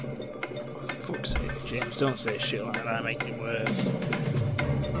this. For fuck's sake, James, don't say shit like that. It makes it worse.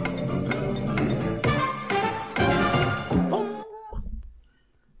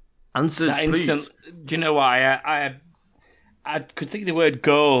 Answers, That please. instant. Do you know why? I could think of the word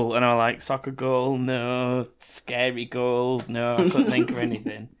goal, and I was like, soccer goal, no. Scary goal, no. I couldn't think of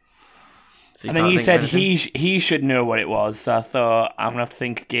anything. So And then can't you think said of anything? he should know what it was, so I thought I'm gonna have to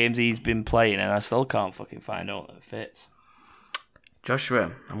think of games he's been playing, and I still can't fucking find out that fits.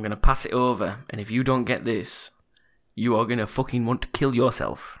 Joshua, I'm gonna pass it over, and if you don't get this, you are gonna fucking want to kill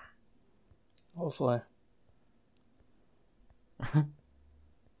yourself. Hopefully.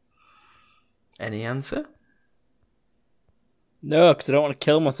 Any answer? No, because I don't want to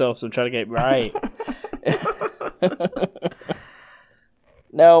kill myself, so I'm trying to get it right.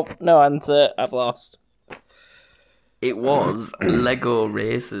 No answer. I've lost. It was Lego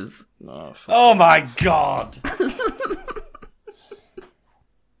Racers. No, Oh my god!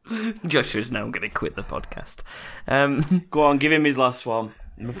 Joshua's now going to quit the podcast. Go on, give him his last one.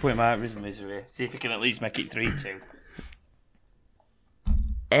 I'm gonna put him out of his misery. See if he can at least make it 3-2.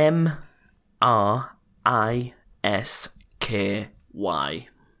 MRISKY.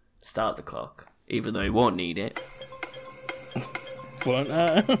 Start the clock. Even though he won't need it. Won't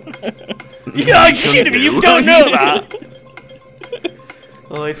I? You're kidding me! You don't know that!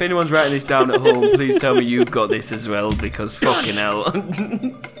 Well, if anyone's writing this down at home, please tell me you've got this as well, because fucking hell.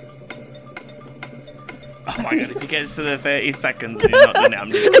 Oh my god, if he gets to the 30 seconds and he's not done it,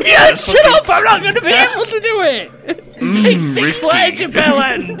 I'm just... Yeah, shut up! I'm not going to be able to do it! It's 6 risky. legs, you bell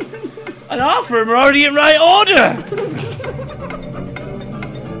end! And half of them are already in right order!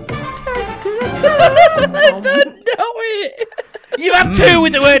 I don't know it. You have two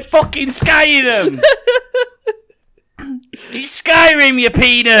with the word fucking Sky in them. It's Skyrim, you Oh,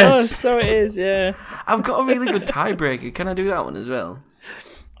 penis. so it is, yeah. I've got a really good tiebreaker. Can I do that one as well?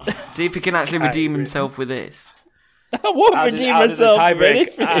 See if he can actually redeem himself with this. I won't redeem how does a myself for tiebreaker?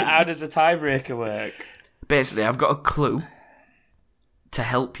 anything. How does a tiebreaker work? Basically, I've got a clue to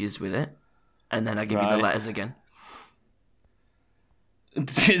help you with it, and then I give you the Right. letters again.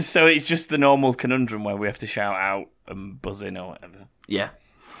 So it's just the normal conundrum where we have to shout out and buzz in or whatever. Yeah.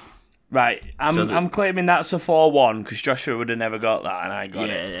 Right, I'm claiming that's a 4-1 because Joshua would have never got that and I got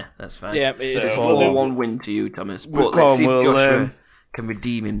it. Yeah, that's fine. Yeah, it is So- 4-1 win to you, Thomas. But Go let's on, see if we'll, Joshua can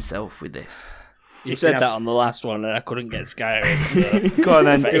redeem himself with this. You said that on the last one, and I couldn't get Skyrim. So Go on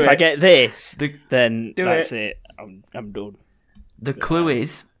then, if I get this, The- then Do that's it. it. I'm done. The clue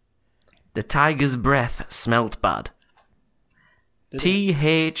is the tiger's breath smelt bad.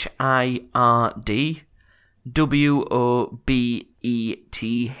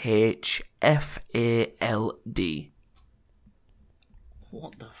 THIRDWOBETHFALD.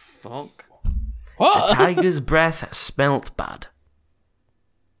 What the fuck? The What? tiger's breath smelt bad.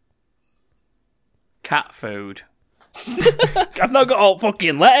 Cat food. I've not got all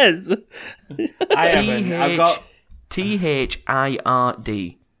fucking letters. I haven't. I've got.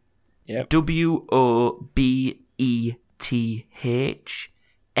 THIRD. Yep. WOBETHFALD.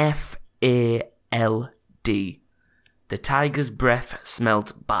 The tiger's breath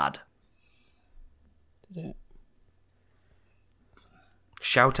smelt bad.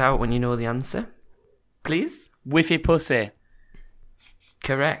 Shout out when you know the answer, please. Whiffy pussy.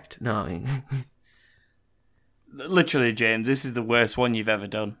 Correct. No. Literally, James, this is the worst one you've ever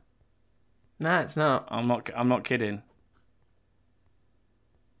done. No, it's not. I'm not kidding.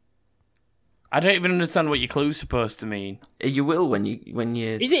 I don't even understand what your clue's supposed to mean. You will when you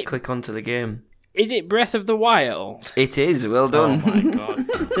Is it- click onto the game. Is it Breath of the Wild? It is. Well done. Oh my god.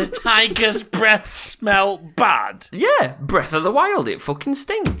 The tiger's breath smelt bad. Yeah, Breath of the Wild. It fucking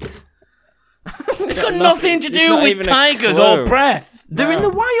stinks. It's got nothing to it's do not with even a tigers clue. or breath. They're in the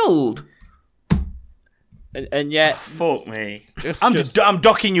wild. And yet, Fuck me. just, I'm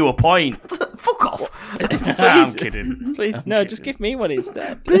docking you a point. Fuck off. I'm kidding. please, no, just give me one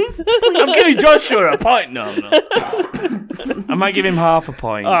instead. I'm giving Joshua a point. No. I might give him half a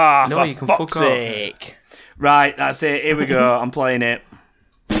point. Ah, No, for you can fuck's fuck off. sake! Right, that's it. Here we go. I'm playing it.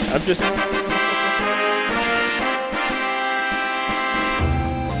 I'm just.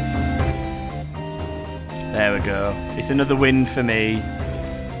 There we go. It's another win for me.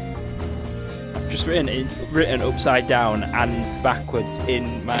 Just written upside down and backwards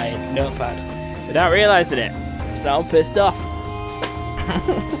in my notepad without realising it. So now I'm pissed off.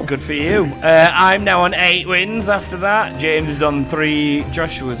 Good for you. I'm now on 8 wins after that. James is on 3.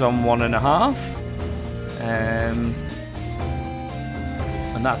 Joshua's on 1.5.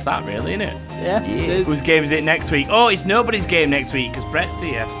 And that's that, really, isn't it? Yeah, it is. Whose game is it next week? Oh, it's nobody's game next week because Brett's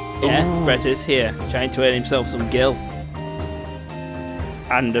here. Yeah, Brett is here trying to earn himself some gil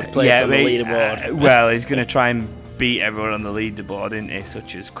and a place on the leaderboard. Well, he's going to try and beat everyone on the leaderboard, isn't he?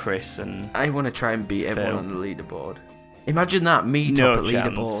 Such as Chris and I want to try and beat Phil. everyone on the leaderboard. Imagine that, me no top at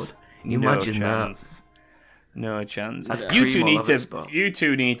chance. leaderboard. Imagine that. No chance. I'd You cream two all need over to. the spot. You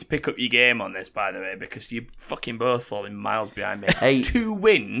two need to pick up your game on this, by the way, because you're fucking both falling miles behind me. Hey, 2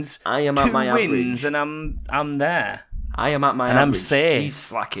 wins. I am two at my wins, average. and I'm there. I am at my And I'm average. safe. He's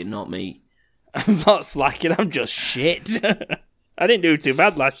slacking, not me. I'm not slacking, I'm just shit. I didn't do too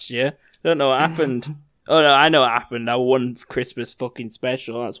bad last year. Don't know what happened. Oh no, I know what happened. I won Christmas fucking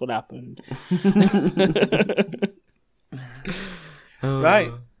special. That's what happened.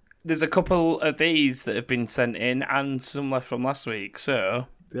 Right. There's a couple of these that have been sent in, and some left from last week. So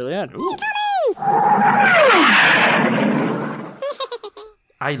Brilliant.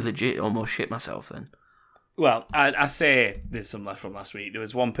 I legit almost shit myself then. well, I say there's some left from last week. There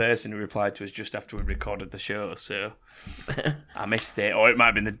was one person who replied to us just after we recorded the show, so I missed it. Or it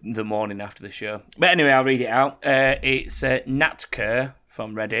might have been the morning after the show. But anyway, I'll read it out. It's Natker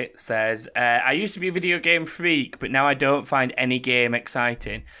from Reddit says, I used to be a video game freak, but now I don't find any game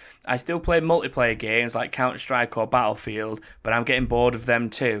exciting. I still play multiplayer games like Counter-Strike or Battlefield, but I'm getting bored of them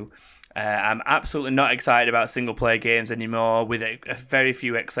too. I'm absolutely not excited about single-player games anymore, with a very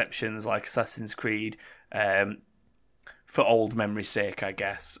few exceptions like Assassin's Creed, for old memory's sake, I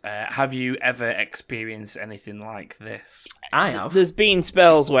guess. Have you ever experienced anything like this? I have. There's been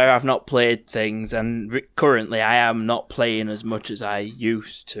spells where I've not played things, and currently I am not playing as much as I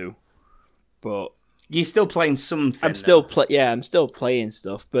used to. But You're still playing something. I'm still I'm still playing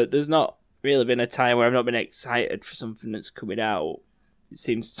stuff, but there's not really been a time where I've not been excited for something that's coming out. It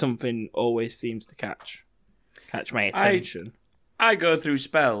seems something always seems to catch my attention. I go through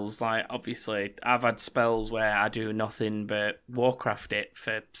spells, like, obviously, I've had spells where I do nothing but Warcraft it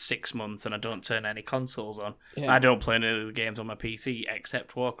for 6 months and I don't turn any consoles on. Yeah. I don't play any of the games on my PC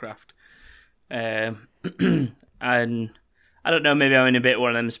except Warcraft. And I don't know, maybe I'm in a bit one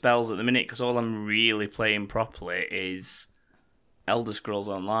of them spells at the minute, because all I'm really playing properly is Elder Scrolls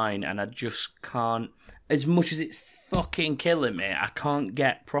Online, and I just can't, as much as it's fucking killing me, I can't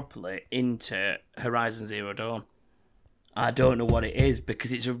get properly into Horizon Zero Dawn. I don't know what it is,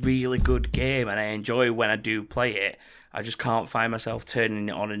 because it's a really good game and I enjoy when I do play it. I just can't find myself turning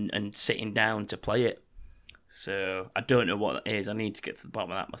it on and sitting down to play it. So I don't know what that is. I need to get to the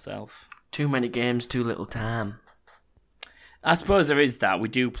bottom of that myself. Too many games, too little time. I suppose there is that. We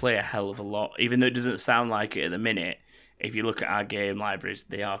do play a hell of a lot, even though it doesn't sound like it at the minute. If you look at our game libraries,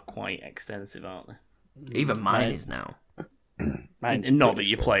 they are quite extensive, aren't they? Even mine is now. Mine's Not that pretty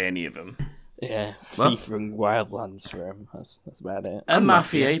you full. play any of them. Yeah, What? FIFA and Wildlands for him. That's about it. And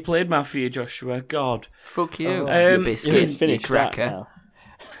Mafia. Mafia. He played Mafia, Joshua. God. Fuck you, Um, you biscuit, He's you finished that cracker. now.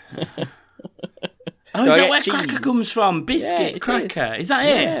 Oh, Do is I that get where cheese? cracker comes from? Biscuit, Yeah, it cracker. is. Is that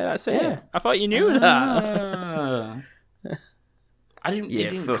it? Yeah, that's it. Yeah. I thought you knew that. Ah. I didn't. Yeah, it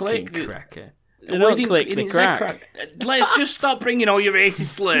didn't fucking click. cracker. They don't click it the didn't say crack. Let's just stop bringing all your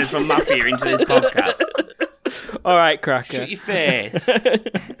racist slurs from Mafia into this podcast. All right, cracker. Shut your face.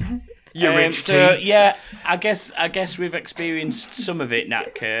 You rich so tea. yeah, I guess we've experienced some of it,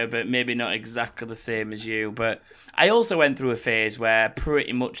 Nat Kerr, but maybe not exactly the same as you. But I also went through a phase where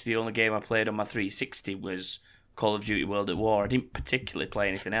pretty much the only game I played on my 360 was Call of Duty World at War. I didn't particularly play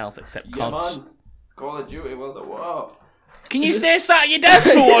anything else except COD. Call of Duty World at War. Can you stay sat at your desk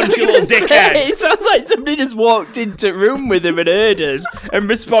for once, you little dickhead? It sounds like somebody just walked into the room with him and heard us and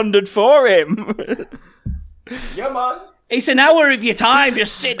responded for him. Yeah, man. It's an hour of your time.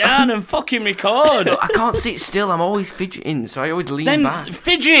 Just sit down and fucking record. I can't sit still. I'm always fidgeting, so I always lean Then back.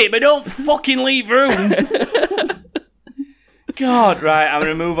 fidget, but don't fucking leave room. God, right, I'm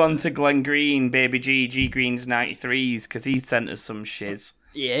going to move on to Glenn Green, Baby G Green's 93s, because he sent us some shiz.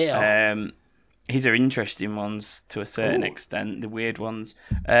 Yeah. These are interesting ones to a certain extent, the weird ones.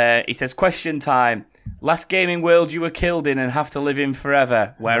 He says, question time. Last gaming world you were killed in and have to live in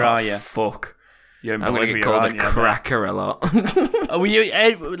forever. Where are you? Fuck. You're in I'm going to Bolivia, get called aren't a you? cracker a lot. Oh, were you,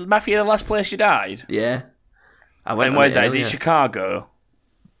 Mafia, the last place you died? Yeah. I went And on where's that? Is it earlier. Chicago?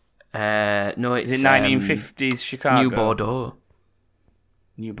 No, it's Is it 1950s Chicago? New Bordeaux.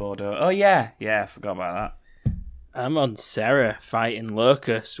 New Bordeaux. Oh, yeah. Yeah, I forgot about that. I'm on Sarah fighting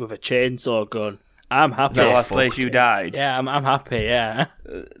Locust with a chainsaw gun. I'm happy. Is that the last fucked. place you died? Yeah, I'm happy, yeah.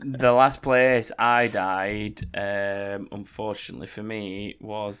 The last place I died, unfortunately for me,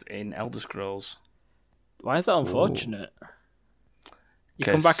 was in Elder Scrolls. Why is that unfortunate? You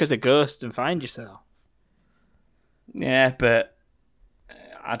come 'Cause- back as a ghost and find yourself. Yeah, but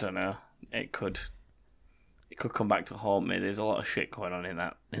I don't know. It could come back to haunt me. There's a lot of shit going on in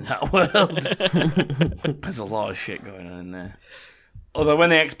that world. There's a lot of shit going on in there. Although when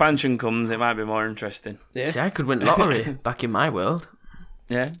the expansion comes, it might be more interesting. Yeah. See, I could win lottery back in my world.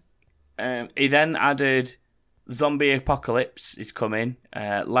 Yeah. He then added Zombie Apocalypse is coming.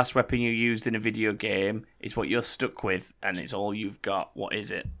 Last weapon you used in a video game is what you're stuck with, and it's all you've got. What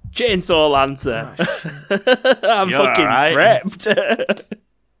is it? Chainsaw Lancer. I'm You're fucking alright. prepped.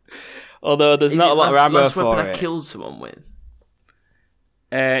 Although there's Is not it a lot of last ammo weapon for I it. killed someone with?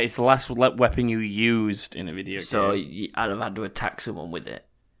 It's the last weapon you used in a video So game. I'd have had to attack someone with it.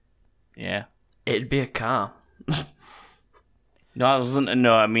 Yeah. It'd be a car. No, it wasn't.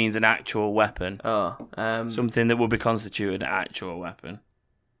 No, it means an actual weapon. Oh, Something that would be constituted an actual weapon.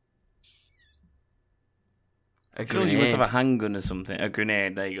 a Surely you must grenade. have a handgun or something. A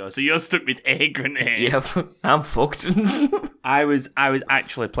grenade. There you go. So you're stuck with a grenade. Yep, I'm fucked. I was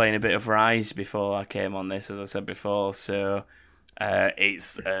actually playing a bit of Rise before I came on this, as I said before. So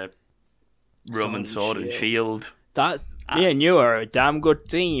it's Roman sword and shield. That's me and you are a damn good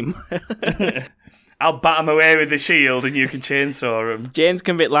team. I'll bat them away with the shield, and you can chainsaw them. James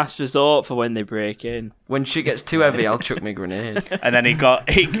can be last resort for when they break in. When shit gets too heavy, I'll chuck my grenade. And then he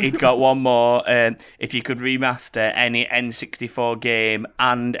got one more. If you could remaster any N64 game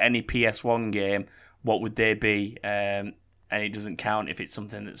and any PS1 game, what would they be? And it doesn't count if it's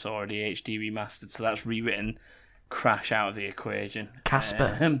something that's already HD remastered. So that's rewritten Crash out of the equation.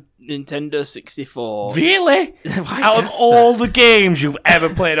 Casper. Nintendo 64. Really? Why Out of Casper? all the games you've ever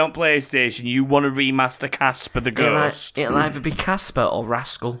played on PlayStation, you want to remaster Casper the Ghost? It'll either be Casper or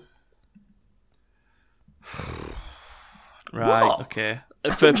Rascal. Right, What? okay.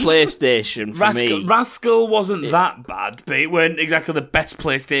 for PlayStation, for me... Rascal wasn't that bad, but it weren't exactly the best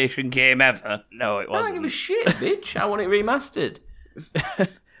PlayStation game ever. No, it I don't wasn't. give a shit, bitch. I want it remastered.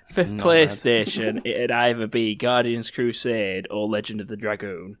 For PlayStation, it'd either be Guardians Crusade or Legend of the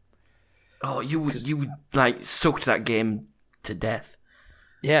Dragoon. Oh, you like sucked that game to death.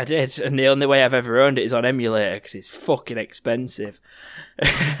 Yeah, I did, and the only way I've ever owned it is on emulator because it's fucking expensive.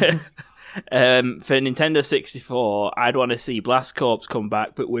 For Nintendo 64, I'd want to see Blast Corps come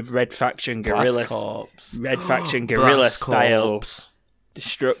back, but with Red Faction Guerrilla Blast style Corps.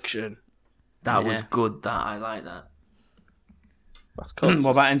 destruction. That was good. That I like that. Blast Corps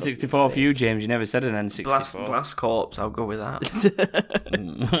What about N64 for you, James? You never said an N64. Blast Corps. I'll go with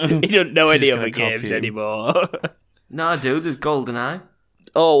that. You don't know any Just other gonna copy games him. anymore. No, I do. There's GoldenEye.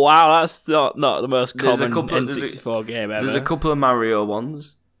 Oh wow, that's not the most There's a common couple of- N64 game ever. There's a couple of Mario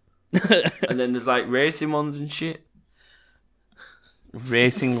ones, and then there's like racing ones and shit.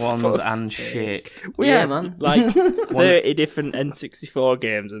 Racing ones Fuck's and sake. shit. We Yeah, had man. like 30 different N64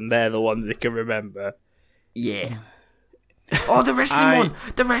 games, and they're the ones they can remember. Yeah. Oh, the wrestling one.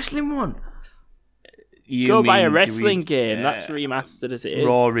 The wrestling one. You Go buy a mean, wrestling game. That's remastered as it is.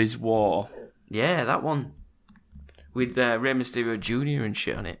 Raw is War. Yeah, that one. With Rey Mysterio Jr. and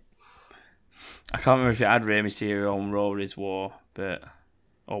shit on it. I can't remember if it had Rey Mysterio on Raw is War, but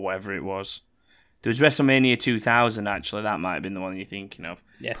or whatever it was. There was WrestleMania 2000, actually. That might have been the one you're thinking of.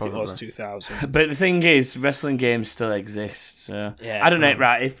 Yes, Probably. it was 2000. But the thing is, wrestling games still exist. So Yeah. I don't know,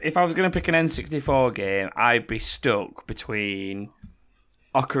 right? If I was going to pick an N64 game, I'd be stuck between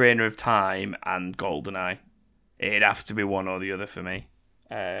Ocarina of Time and GoldenEye. It'd have to be one or the other for me.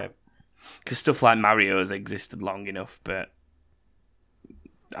 Because stuff like Mario has existed long enough, but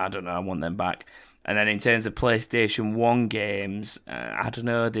I don't know, I want them back. And then in terms of PlayStation 1 games, I don't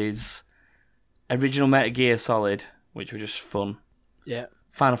know, there's original Metal Gear Solid, which were just fun. Yeah.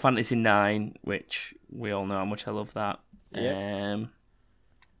 Final Fantasy 9, which we all know how much I love that. Yeah.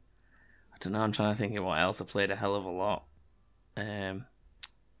 I don't know, I'm trying to think of what else I played a hell of a lot.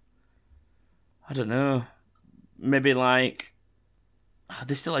 I don't know. Maybe like...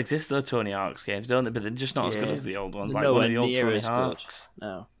 They still exist though, Tony Hawk's games, don't they? But they're just not as good Yeah. as the old ones. They're Like one of the nowhere old near Tony as good. Hawk's.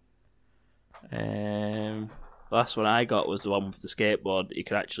 No. Um, The last one I got was the one with the skateboard that you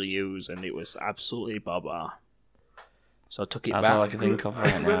could actually use, and it was absolutely baba. So I took it that's back. all I can think of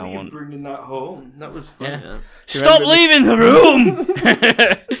right now. I want... bringing that home. That was fun. Yeah. Stop leaving the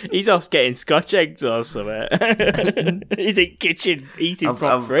room! He's off getting Scotch eggs or something. He's in kitchen eating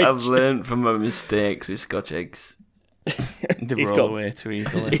from fridge. I've learned from my mistakes with Scotch eggs. They He's roll got- away too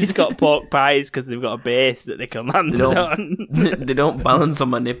easily. He's got pork pies because they've got a base that they can land They don't- on. They don't balance on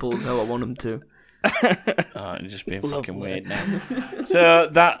my nipples how I want them to. Oh, it's just being fucking Lovely. weird now. So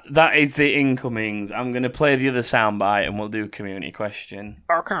that is the incomings. I'm going to play the other soundbite and we'll do community question.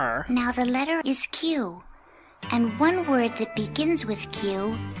 Okay. Now the letter is Q, and one word that begins with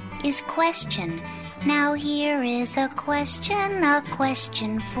Q is question. Now here is a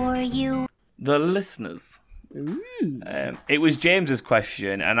question for you. The listeners. It was James's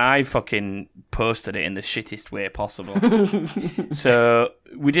question, and I fucking posted it in the shittest way possible. So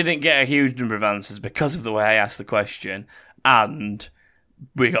we didn't get a huge number of answers because of the way I asked the question, and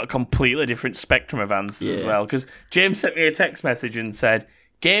we got a completely different spectrum of answers as Yeah. well. Because James sent me a text message and said,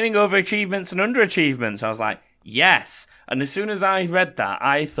 "Gaming overachievements and underachievements." I was like, yes. And as soon as I read that,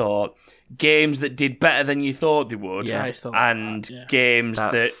 I thought games that did better than you thought they would, Yeah. I thought and that, yeah. games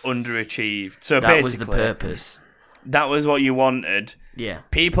That's- that underachieved. So That was basically, the purpose. that was what you wanted. Yeah.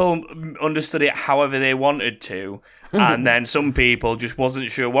 People understood it however they wanted to, and then some people just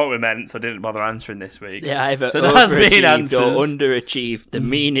wasn't sure what we meant, so didn't bother answering this week. Yeah, either So that's been overachieved answers. or underachieved the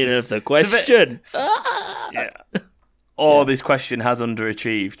meaning of the question. Yeah. Or this question has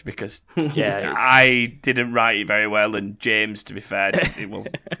underachieved because Yeah, it's- I didn't write it very well, and James, to be fair, it was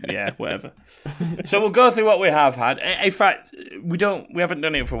whatever. So we'll go through what we have had. In fact, we haven't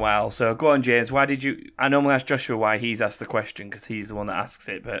done it for a while. So go on, James. Why did you? I normally ask Joshua why he's asked the question because he's the one that asks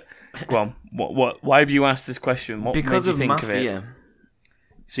it. But go on. What? Why have you asked this question? What Because made you of think of it? Mafia.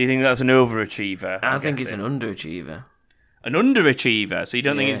 So you think that's an overachiever? I I'm think it's guessing. an underachiever. An underachiever. So you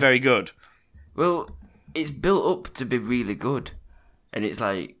don't think Yeah. it's very good? Well, it's built up to be really good. And it's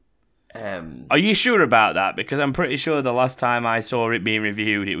like... Are you sure about that? Because I'm pretty sure the last time I saw it being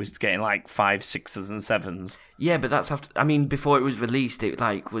reviewed, it was getting like 5, 6s, and 7s. Yeah, but that's after... I mean, before it was released, it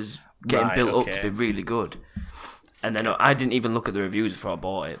like was getting Right, built up okay. to be really good. And then I didn't even look at the reviews before I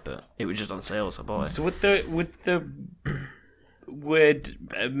bought it, but it was just on sale, so I bought it. So would the word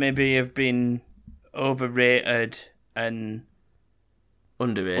maybe have been overrated and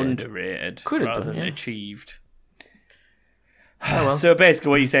Underrated. underrated Could have rather done, than yeah. achieved? So basically,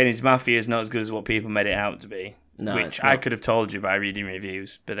 what you're saying is Mafia is not as good as what people made it out to be. No, which it's I not. could have told you by reading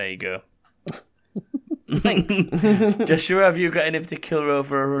reviews, but there you go. Thanks. Joshua, have you got any particular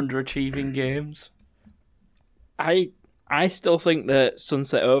over or underachieving games? I still think that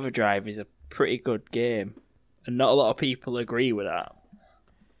Sunset Overdrive is a pretty good game, and not a lot of people agree with that.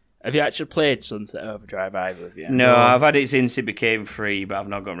 Have you actually played Sunset Overdrive, either of you? No, I've had it since it became free, but I've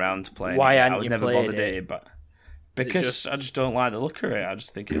not got round to playing Why it. hadn't I was you never played bothered it? it, but because I just don't like the look of it. I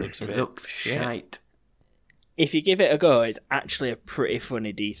just think it looks a It bit looks shit. shite. If you give it a go, it's actually a pretty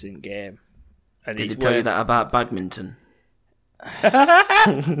funny, decent game. And Did it's he tell you worth- that about badminton?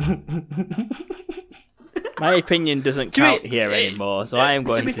 My opinion doesn't To be- count here anymore, so I am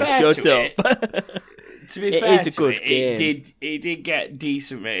going be to fair shut to up. To be It fair, is a to good it, game. It did get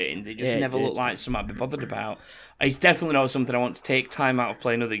decent ratings. It just Yeah, it never did. looked like something I'd be bothered about. It's definitely not something I want to take time out of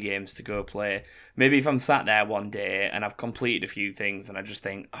playing other games to go play. Maybe if I'm sat there one day and I've completed a few things and I just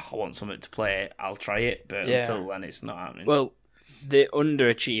think, oh, I want something to play, I'll try it. But Yeah. until then, it's not happening. Well, the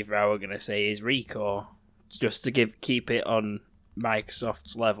underachiever I was going to say is Rico, just to keep it on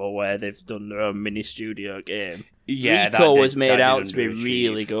Microsoft's level where they've done their own mini studio game. yeah, Rico that was did- made that did out to be underachieve.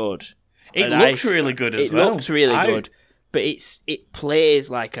 really good. It And looks really good as well. It looks really I- good, but it plays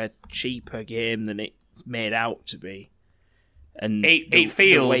like a cheaper game than it's made out to be. And It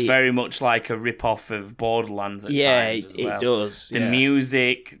feels way- very much like a rip-off of Borderlands at yeah, times as it well. does. The yeah.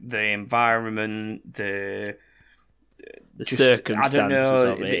 music, the environment, the just, circumstances I don't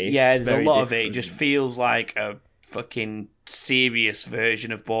know. of it. Yeah, it's there's a very lot of it. It different. just feels like a fucking serious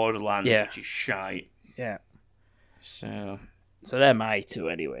version of Borderlands, Yeah. which is shite. Yeah. So So they're my two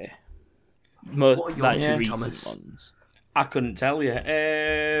anyway. What are your Like two, recent Thomas? ones. I couldn't tell you.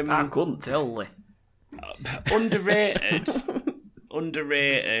 I couldn't tell you. Underrated.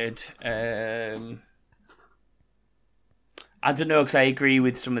 Underrated. I don't know because I agree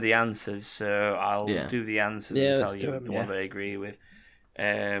with some of the answers, so I'll Yeah. do the answers Yeah, and let's tell do you them, the ones yeah. I agree with.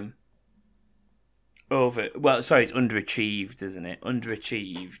 It's underachieved, isn't it?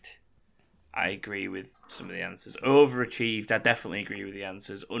 Underachieved. I agree with some of the answers. Overachieved, I definitely agree with the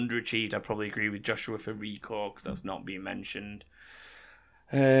answers. Underachieved, I probably agree with Joshua for Rico because that's not being mentioned.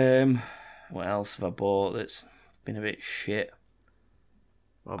 What else have I bought that's been a bit shit?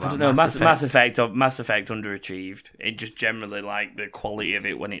 What I about don't know. Mass Effect? Effect underachieved. It just generally like the quality of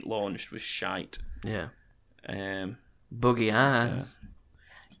it when it launched was shite. Yeah. Um, Boogie Eyes.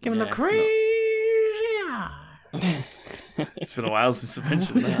 Give me yeah, the crazy eye. it's been a while since I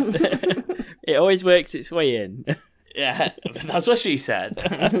mentioned that. It always works its way in. Yeah, that's what she said.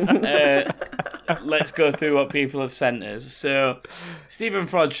 Let's go through what people have sent us. So, Stephen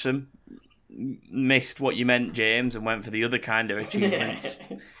Frodson missed what you meant, James, and went for the other kind of achievements.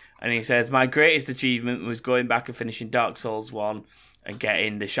 And he says, my greatest achievement was going back and finishing Dark Souls 1 and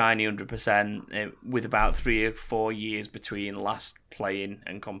getting the shiny 100% with about 3 or 4 years between last playing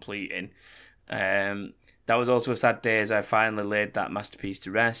and completing. That was also a sad day as I finally laid that masterpiece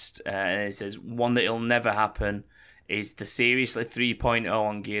to rest. And it says, one that'll never happen is the Seriously 3.0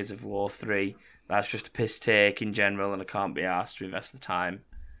 on Gears of War 3. That's just a piss take in general, and I can't be asked to invest the time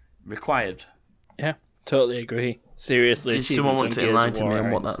required. Yeah, totally agree. Seriously, Does someone want to achievements on enlighten me Gears of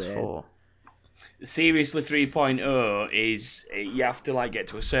on War what are that's insane. for? Seriously 3.0 is you have to like get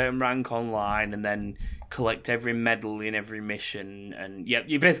to a certain rank online and then collect every medal in every mission, and yeah,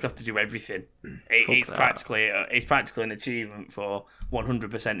 you basically have to do everything. It's that. practically an achievement for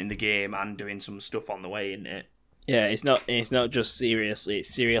 100% in the game and doing some stuff on the way in it. Yeah, it's not just seriously.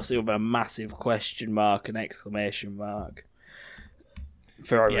 It's seriously with a massive question mark and exclamation mark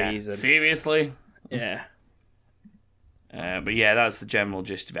for a Yeah, reason. seriously. Yeah, But yeah, that's the general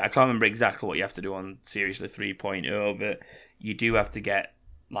gist of it. I can't remember exactly what you have to do on Seriously 3.0, but you do have to get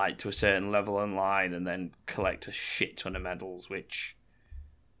like to a certain level online and then collect a shit ton of medals, which,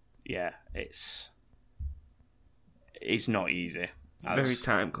 yeah, it's not easy. as Very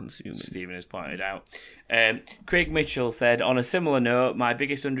time consuming. Stephen has pointed out. Craig Mitchell said, on a similar note, my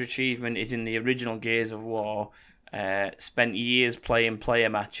biggest underachievement is in the original Gears of War. Spent years playing player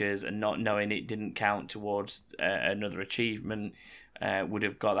matches and not knowing it didn't count towards another achievement. Would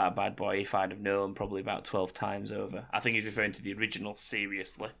have got that bad boy if I'd have known, probably about 12 times over. I think he's referring to the original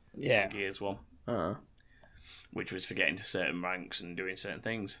Seriously yeah. Gears 1, which was for getting to certain ranks and doing certain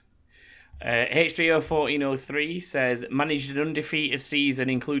things. H3O1403 says, managed an undefeated season,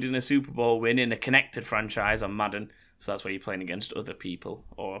 including a Super Bowl win in a connected franchise on Madden. So that's where you're playing against other people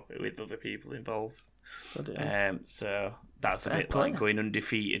or with other people involved. So that's a Fair bit play. like going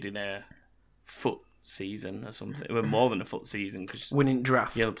undefeated in a foot season or something. Well, more than a foot season because Winning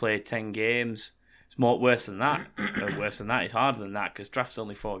draft. you only play 10 games. It's worse than that. Worse than that. It's harder than that because draft's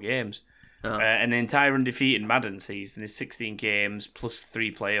only 4 games. Oh. And the entire undefeated Madden season is 16 games plus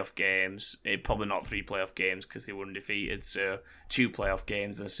 3 playoff games. Probably not 3 playoff games because they were undefeated, so 2 playoff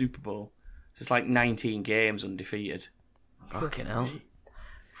games and a Super Bowl. So it's like 19 games undefeated. Fucking hell.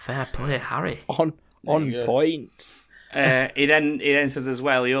 Fair play, Harry. On go. point. He then says as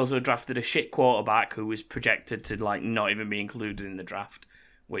well, he also drafted a shit quarterback who was projected to like not even be included in the draft,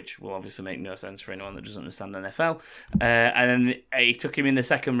 which will obviously make no sense for anyone that doesn't understand the NFL. And then he took him in the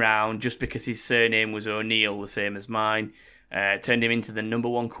 2nd round just because his surname was O'Neal, the same as mine. Turned him into the number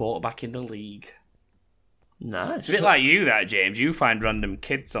 1 quarterback in the league. Nice. It's a bit like you, that, James. You find random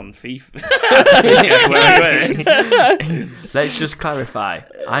kids on FIFA. Let's just clarify.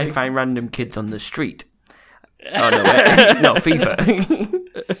 I find random kids on the street. Oh no, wait. No,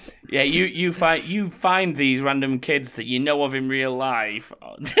 FIFA. Yeah, you find these random kids that you know of in real life.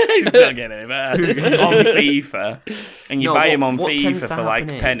 He's not getting it better. On FIFA, and you buy them on FIFA for like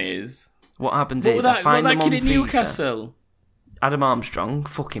pennies. What happens is I find them on kid in FIFA. Newcastle. Adam Armstrong,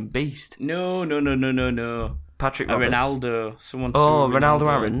 fucking beast. No. Patrick A Roberts. Ronaldo. Someone. Oh, Ronaldo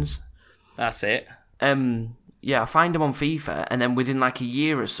Aarons. That's it. Yeah, I find them on FIFA, and then within like a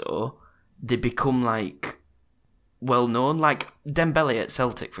year or so, they become like well known. Like Dembele at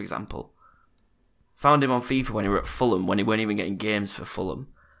Celtic, for example. Found him on FIFA when he were at Fulham, when he weren't even getting games for Fulham,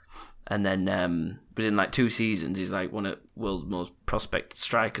 and then within like 2 seasons, he's like one of the world's most prospect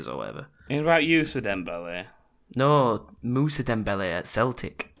strikers or whatever. What about you, Sir Dembele? No, Moussa Dembele at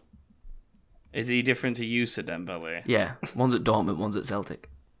Celtic. Is he different to you, Sir Dembele? Yeah, one's at Dortmund, one's at Celtic.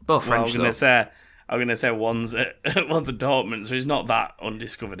 Both Well, French, I'm gonna say one's at Dortmund, so he's not that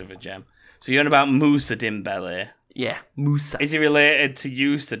undiscovered of a gem. So you're on about Moussa Dembele. Yeah, Moussa. Is he related to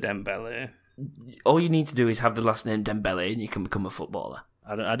you, Sir Dembele? All you need to do is have the last name Dembele, and you can become a footballer.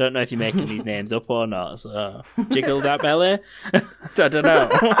 I don't know if you're making these names up or not. So jiggle that belly. I don't know.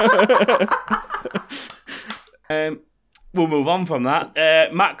 We'll move on from that.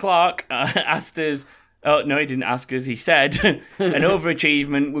 Matt Clark asked us. Oh no, he didn't ask us. He said an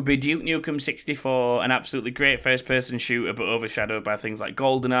overachievement would be Duke Nukem 64, an absolutely great first-person shooter, but overshadowed by things like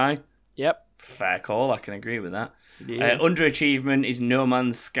GoldenEye. Yep. Fair call. I can agree with that. Yeah. Underachievement is No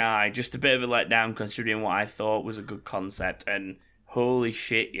Man's Sky. Just a bit of a letdown considering what I thought was a good concept. And holy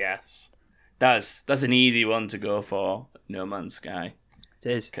shit, yes, that's an easy one to go for. No Man's Sky.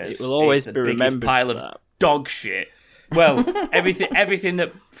 It is. 'Cause It will always it's the be biggest remembered pile for of that. dog shit. Well, everything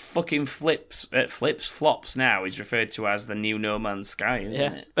that fucking flops now is referred to as the new No Man's Sky, isn't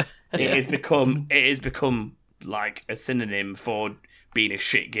it? It has become like a synonym for being a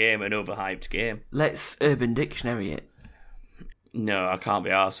shit game, an overhyped game. Let's Urban Dictionary it. No, I can't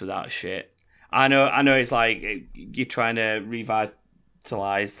be arsed with that shit. I know it's like you're trying to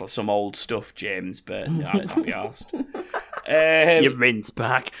revitalise some old stuff, James, but no, I can't be arsed. Your rinse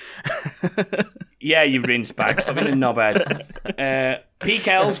back. Yeah, you rinse back. Stop being a knobhead.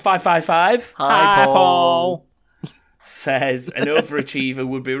 PKels 555. Hi, Paul. Says an overachiever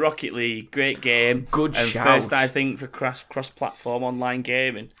would be Rocket League. Great game. Good and shout. First, I think, for cross-platform online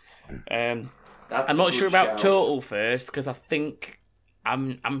gaming. I'm not sure about total first because I think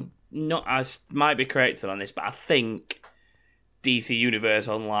I'm not. I might be corrected on this, but I think DC Universe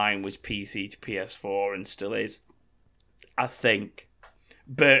Online was PC to PS4 and still is. I think,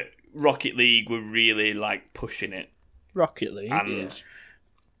 but Rocket League were really like pushing it, Rocket League. and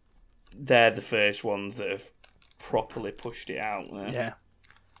they're the first ones that have properly pushed it out there. Yeah.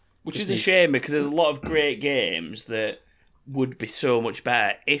 Which is a shame because there's a lot of great games that would be so much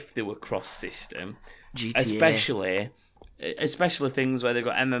better if they were cross-system. GTA. Especially things where they've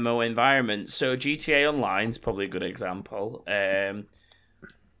got MMO environments. So GTA Online's probably a good example.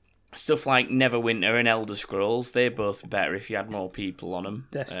 Stuff like Neverwinter and Elder Scrolls, they'd both be better if you had more people on them.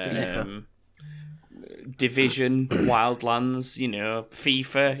 Destiny. Division, Wildlands,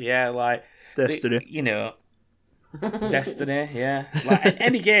 FIFA, yeah, like... Destiny. Destiny, yeah. Like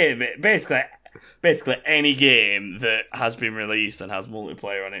any game, basically any game that has been released and has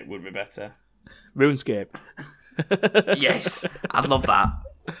multiplayer on it would be better. RuneScape. Yes, I'd love that.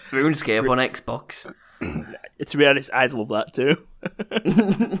 RuneScape on Xbox. To be honest, I'd love that too.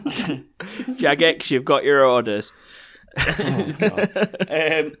 Jagex, you've got your orders. Oh, God.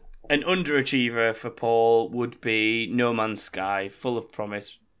 An underachiever for Paul would be No Man's Sky, full of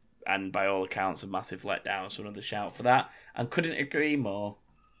promise, and by all accounts a massive letdown. So another shout for that. And couldn't agree more.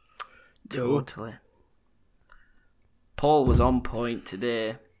 Totally. Paul was on point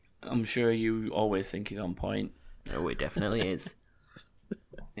today. I'm sure you always think he's on point. Oh, it definitely is.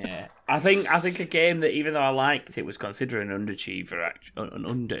 Yeah, I think a game that, even though I liked it, was considered an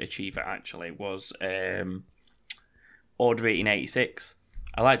underachiever. Actually, was Order 1886.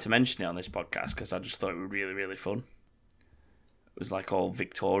 I like to mention it on this podcast because I just thought it was really, really fun. It was like all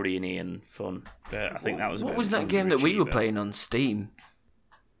Victorian-y and fun. But I think that was. What was that game that we were playing on Steam?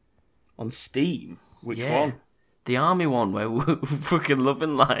 On Steam? Which Yeah. one? The army one where we're fucking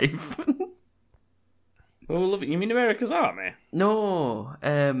loving life. You mean America's Army? No,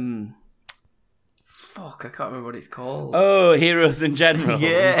 fuck, I can't remember what it's called. Oh, Heroes and Generals.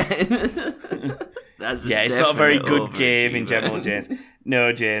 Yeah. That's It's not a very definite good game in overachiever. general, James.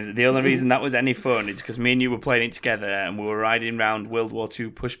 No, James. The only reason that was any fun is because me and you were playing it together and we were riding around World War II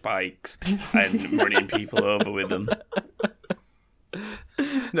push bikes and running people over with them.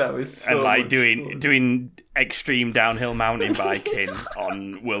 That was so And like much fun. doing extreme downhill mountain biking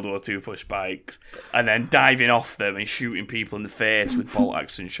on World War II push bikes, and then diving off them and shooting people in the face with bolt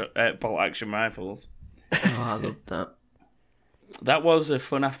action rifles. Oh, I loved that. That was a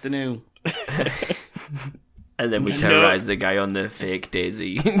fun afternoon. And then we No. terrorised the guy on the fake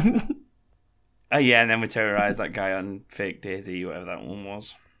Daisy. Yeah, and then we terrorised that guy on Fake Daisy, whatever that one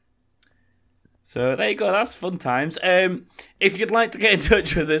was. So there you go, that's fun times. If you'd like to get in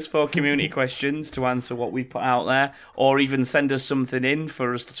touch with us for community questions to answer what we put out there, or even send us something in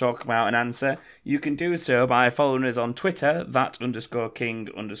for us to talk about and answer, you can do so by following us on Twitter,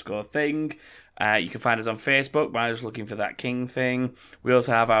 @_king_thing. You can find us on Facebook by just looking for That King Thing. We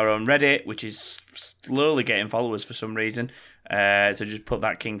also have our own Reddit, which is slowly getting followers for some reason. So just put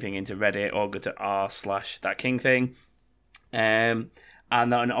That King Thing into Reddit or go to r/thatkingthing. And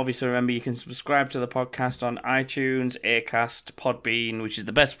then obviously remember you can subscribe to the podcast on iTunes, Acast, Podbean, which is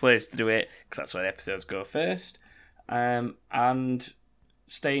the best place to do it because that's where the episodes go first. And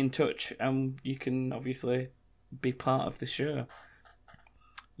stay in touch, and you can obviously be part of the show.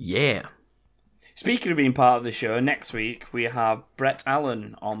 Yeah. Speaking of being part of the show, next week we have Brett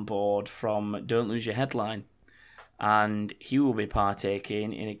Allen on board from Don't Lose Your Headline. And he will be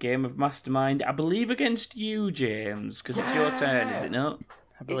partaking in a game of Mastermind, I believe against you, James, because it's your turn, is it not?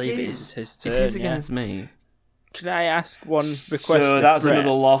 I believe it is his turn. It is yeah. against me. Can I ask one request? So of that's Brett?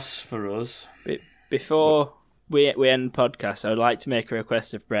 another loss for us. Before we end the podcast, I would like to make a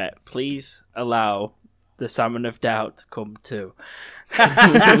request of Brett. Please allow the Salmon of Doubt to come too.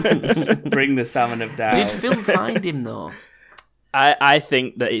 Bring the Salmon of Doubt. Did Phil find him, though? I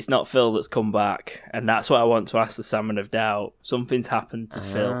think that it's not Phil that's come back, and that's what I want to ask the Salmon of Doubt. Something's happened to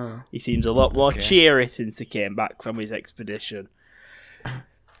Phil. He seems a lot more cheery since he came back from his expedition.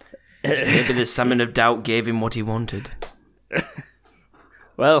 Maybe the Salmon of Doubt gave him what he wanted.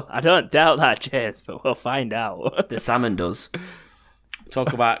 Well, I don't doubt that, James, but we'll find out. The salmon does.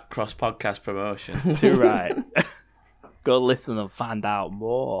 Talk about cross-podcast promotion. Too right. Go listen and find out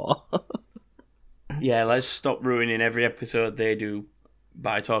more. Yeah, let's stop ruining every episode they do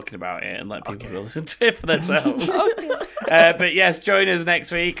by talking about it and let people go listen to it for themselves. But yes, join us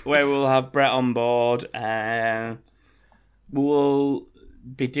next week where we'll have Brett on board. We'll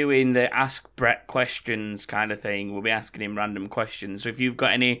be doing the Ask Brett questions kind of thing. We'll be asking him random questions. So if you've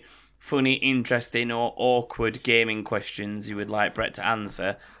got any funny, interesting, or awkward gaming questions you would like Brett to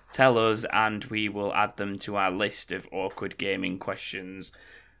answer, tell us and we will add them to our list of awkward gaming questions.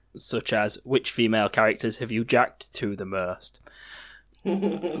 Such as, which female characters have you jacked to the most?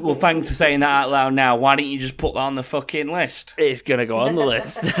 Well, thanks for saying that out loud now. Why don't you just put that on the fucking list? It's going to go on the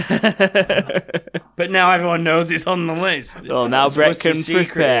list. But now everyone knows it's on the list. Well, now It's Brett supposed to can be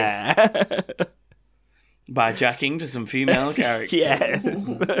secret. prepare. By jacking to some female characters.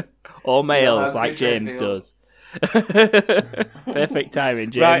 Yes. Or males, No, I like appreciate James Phil. does. Perfect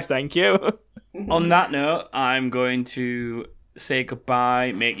timing, James. Right. Thank you. On that note, I'm going to say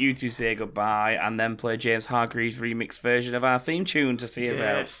goodbye, make you two say goodbye, and then play James Hargreaves' remixed version of our theme tune to see us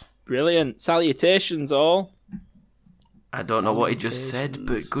out. Brilliant. Salutations, all. I don't know what he just said,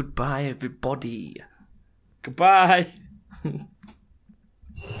 but goodbye, everybody. Goodbye.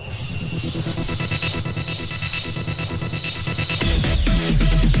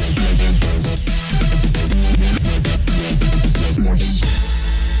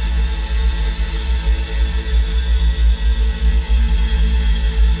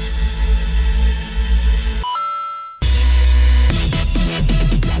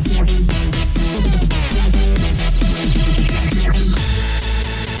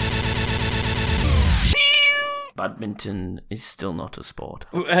 Badminton is still not a sport.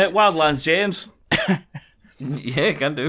 Wildlands, James. Yeah, can do.